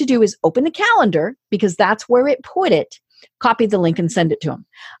 All we have to do is open the calendar because that's where it put it, copy the link and send it to them,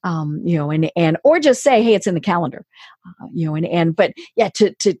 or just say, hey, it's in the calendar, but yeah,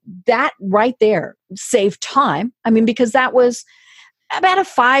 to that right there save time. I mean, because that was about a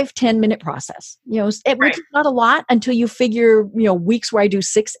 5-10 minute process, which is not a lot until you figure, weeks where I do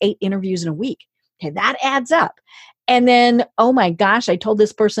 6-8 interviews in a week. Okay. That adds up. And then, oh my gosh, I told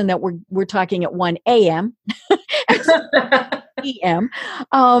this person that we're talking at 1 a.m. p.m.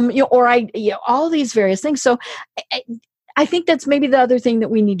 All these various things. So I think that's maybe the other thing that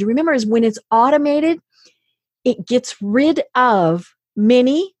we need to remember is when it's automated, it gets rid of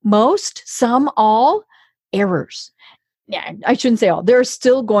many, most, some, all errors. Yeah, I shouldn't say all. There are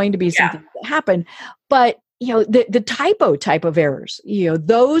still going to be some things that happen, but the typo type of errors,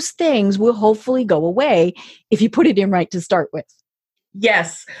 those things will hopefully go away if you put it in right to start with.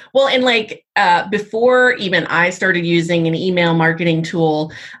 Yes. Well, and before even I started using an email marketing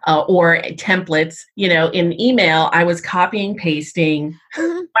tool or templates, in email, I was copying, pasting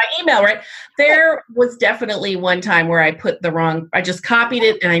my email, right? There was definitely one time where I just copied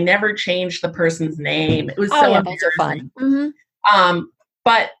it and I never changed the person's name. It was so embarrassing. Those are fun. Mm-hmm.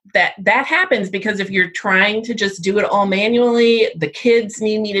 But that happens because if you're trying to just do it all manually, the kids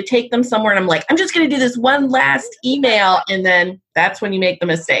need me to take them somewhere. And I'm like, I'm just going to do this one last email. And then that's when you make the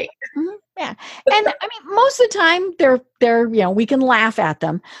mistake. Mm-hmm. Yeah. And I mean, most of the time they're we can laugh at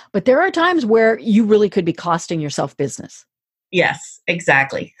them, but there are times where you really could be costing yourself business. Yes,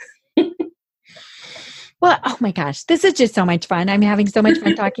 exactly. Well, oh my gosh, this is just so much fun. I'm having so much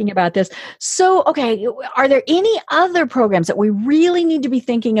fun talking about this. So, okay, are there any other programs that we really need to be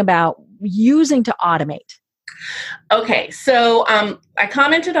thinking about using to automate? Okay, so I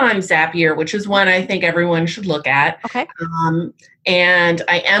commented on Zapier, which is one I think everyone should look at. Okay. And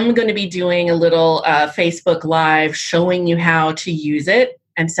I am going to be doing a little Facebook Live showing you how to use it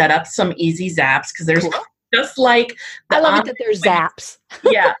and set up some easy zaps because there's just like I love it that there's zaps.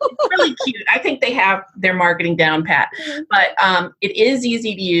 Yeah, it's really cute. I think they have their marketing down pat, but it is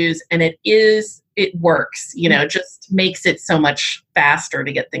easy to use and it works, just makes it so much faster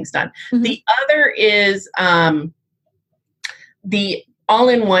to get things done. Mm-hmm. The other is the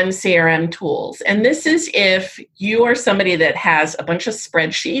all-in-one CRM tools. And this is if you are somebody that has a bunch of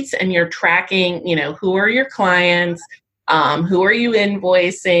spreadsheets and you're tracking, who are your clients, who are you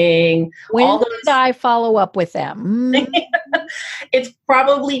invoicing? When did I follow up with them? It's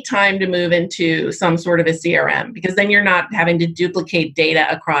probably time to move into some sort of a CRM because then you're not having to duplicate data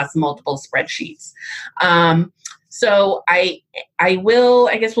across multiple spreadsheets. So I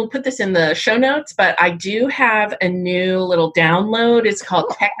guess we'll put this in the show notes, but I do have a new little download. It's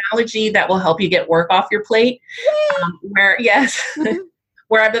called Technology That Will Help You Get Work Off Your Plate. Where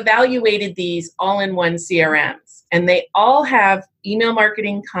I've evaluated these all-in-one CRMs. And they all have email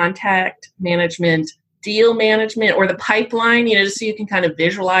marketing, contact management, deal management, or the pipeline, just so you can kind of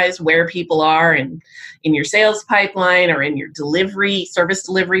visualize where people are in your sales pipeline or in your service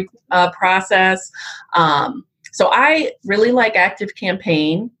delivery process. So I really like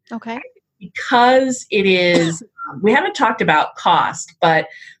ActiveCampaign. Okay. Because it is, we haven't talked about cost, but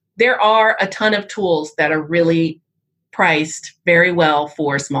there are a ton of tools that are really priced very well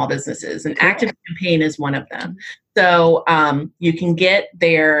for small businesses, and ActiveCampaign is one of them. So you can get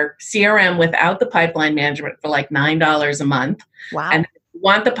their CRM without the pipeline management for like $9 a month. Wow. And if you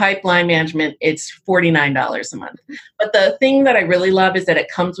want the pipeline management, it's $49 a month. But the thing that I really love is that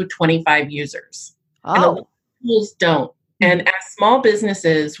it comes with 25 users. Oh. And the tools don't. And as small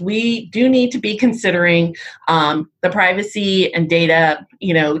businesses, we do need to be considering the privacy and data,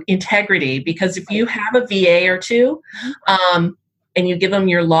 integrity, because if you have a VA or two and you give them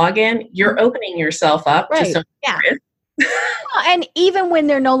your login, you're opening yourself up to some risk. Well, and even when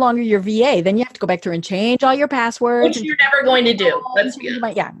they're no longer your VA, then you have to go back through and change all your passwords. Which you're never going to do. Let's be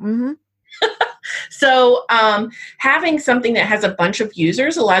honest. Yeah. Mm-hmm. So having something that has a bunch of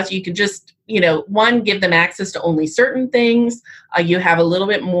users allows you to just, one, give them access to only certain things. You have a little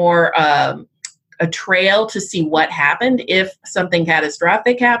bit more a trail to see what happened. If something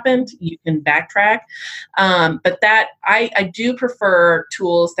catastrophic happened, you can backtrack. But that I do prefer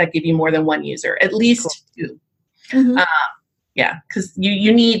tools that give you more than one user, at least two. Mm-hmm. Yeah, because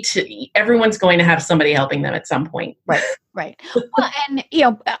you need to. Everyone's going to have somebody helping them at some point. Right, right. Well, and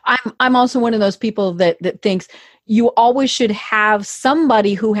I'm also one of those people that thinks you always should have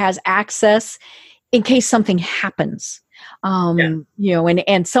somebody who has access in case something happens. And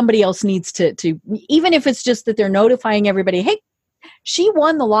somebody else needs to even if it's just that they're notifying everybody, hey, she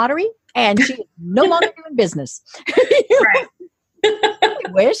won the lottery and she is no longer doing business. Right. I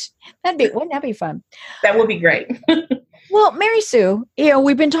wish wouldn't that be fun? That would be great. Well, Mary Sue,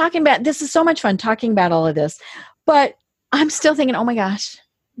 we've been talking about, this is so much fun talking about all of this, but I'm still thinking, oh my gosh,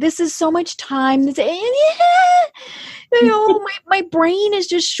 this is so much time. My brain is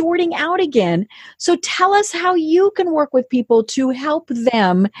just shorting out again. So tell us how you can work with people to help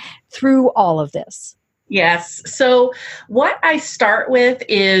them through all of this. Yes. So what I start with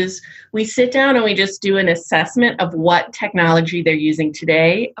is we sit down and we just do an assessment of what technology they're using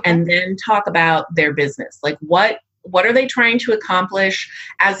today, and then talk about their business. Like what are they trying to accomplish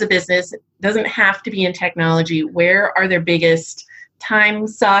as a business? It doesn't have to be in technology. Where are their biggest time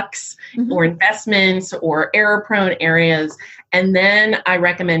sucks or investments or error-prone areas? And then I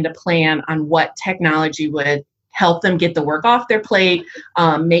recommend a plan on what technology would help them get the work off their plate,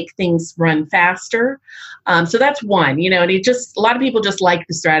 make things run faster. So that's one, and a lot of people just like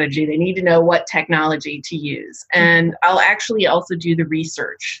the strategy. They need to know what technology to use. And I'll actually also do the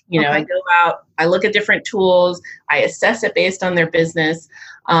research. I go out, I look at different tools, I assess it based on their business,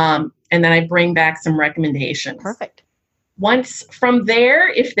 and then I bring back some recommendations. Perfect. Once from there,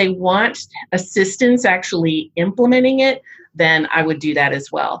 if they want assistance actually implementing it, then I would do that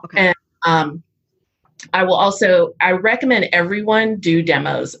as well. Okay. And I recommend everyone do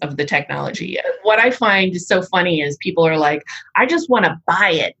demos of the technology. What I find is so funny is people are like, I just want to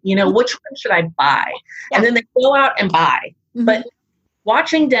buy it. Which one should I buy? Yeah. And then they go out and buy. But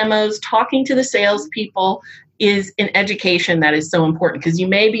watching demos, talking to the salespeople is an education that is so important, because you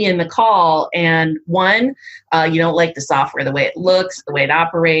may be in the call and one, you don't like the software, the way it looks, the way it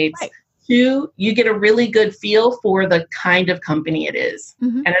operates. Right. Two, you get a really good feel for the kind of company it is.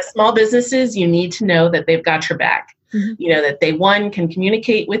 And as small businesses, you need to know that they've got your back. That they, one, can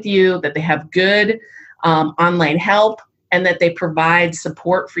communicate with you, that they have good online help, and that they provide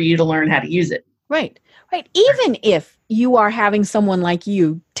support for you to learn how to use it. Right. Even if you are having someone like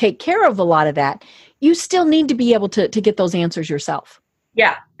you take care of a lot of that, you still need to be able to get those answers yourself.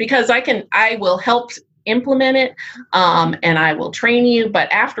 Yeah, because I will help implement it, and I will train you,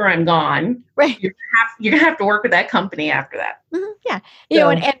 but after I'm gone, you're gonna have to work with that company after that. Yeah.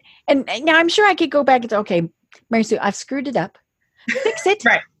 And now I'm sure I could go back and say, okay, Mary Sue, I've screwed it up. Fix it.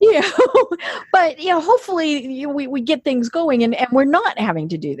 Right. But hopefully we get things going and we're not having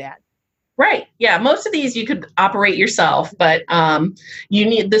to do that. Right. Yeah. Most of these you could operate yourself, but you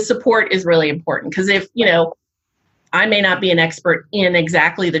need the support is really important, because if, I may not be an expert in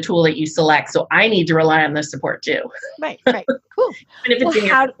exactly the tool that you select, so I need to rely on the support too. Right. Cool.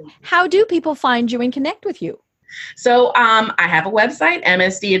 How do people find you and connect with you? So I have a website,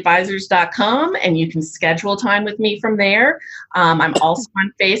 msdadvisors.com, and you can schedule time with me from there. I'm also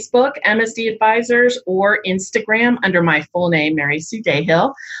on Facebook, MSD Advisors, or Instagram under my full name, Mary Sue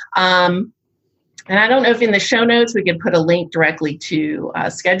Dahill. And I don't know if in the show notes we could put a link directly to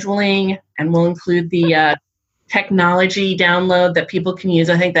scheduling, and we'll include the technology download that people can use.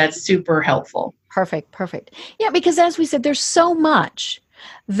 I think that's super helpful. Perfect. Yeah, because as we said, there's so much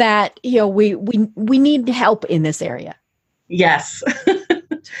that we need help in this area. Yes.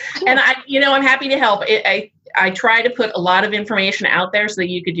 And I'm happy to help. I try to put a lot of information out there so that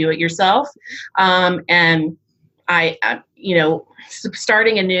you could do it yourself. And I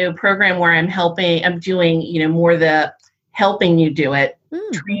starting a new program where I'm doing, more the helping you do it,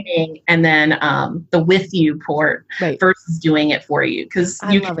 training, and then the with you part versus doing it for you, because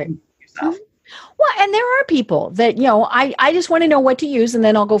you can do it yourself. Well, and there are people that, I just want to know what to use and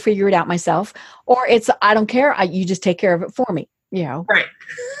then I'll go figure it out myself. Or it's, I don't care. You just take care of it for me, Right.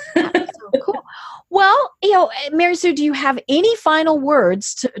 So cool. Well, Mary Sue, do you have any final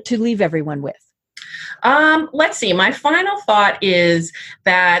words to leave everyone with? Let's see. My final thought is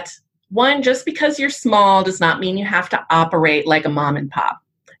that, one, just because you're small does not mean you have to operate like a mom and pop.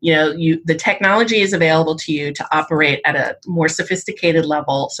 The technology is available to you to operate at a more sophisticated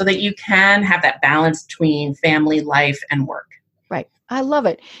level so that you can have that balance between family life and work. Right. I love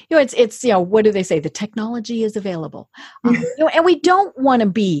it. It's what do they say? The technology is available. And we don't want to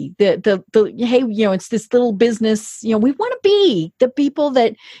be the hey, it's this little business, we want to be the people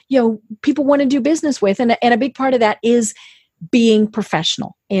that, people want to do business with. And a big part of that is being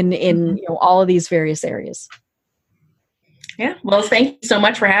professional in all of these various areas. Yeah. Well, thank you so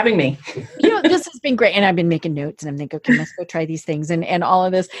much for having me. This has been great. And I've been making notes and I'm thinking, okay, let's go try these things and all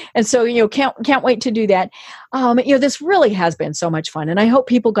of this. And so, can't wait to do that. This really has been so much fun. And I hope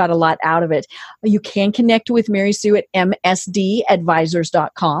people got a lot out of it. You can connect with Mary Sue at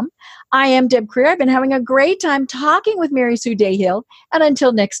msdadvisors.com. I am Deb Creer. I've been having a great time talking with Mary Sue Dahill. And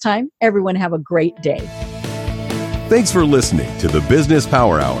until next time, everyone have a great day. Thanks for listening to the Business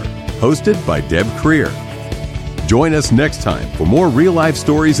Power Hour, hosted by Deb Creer. Join us next time for more real-life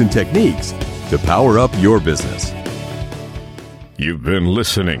stories and techniques to power up your business. You've been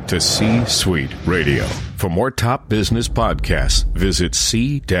listening to C-Suite Radio. For more top business podcasts, visit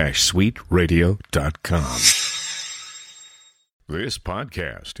c-suiteradio.com. This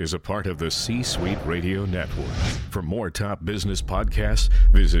podcast is a part of the C-Suite Radio Network. For more top business podcasts,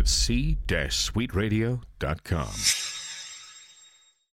 visit c-suiteradio.com.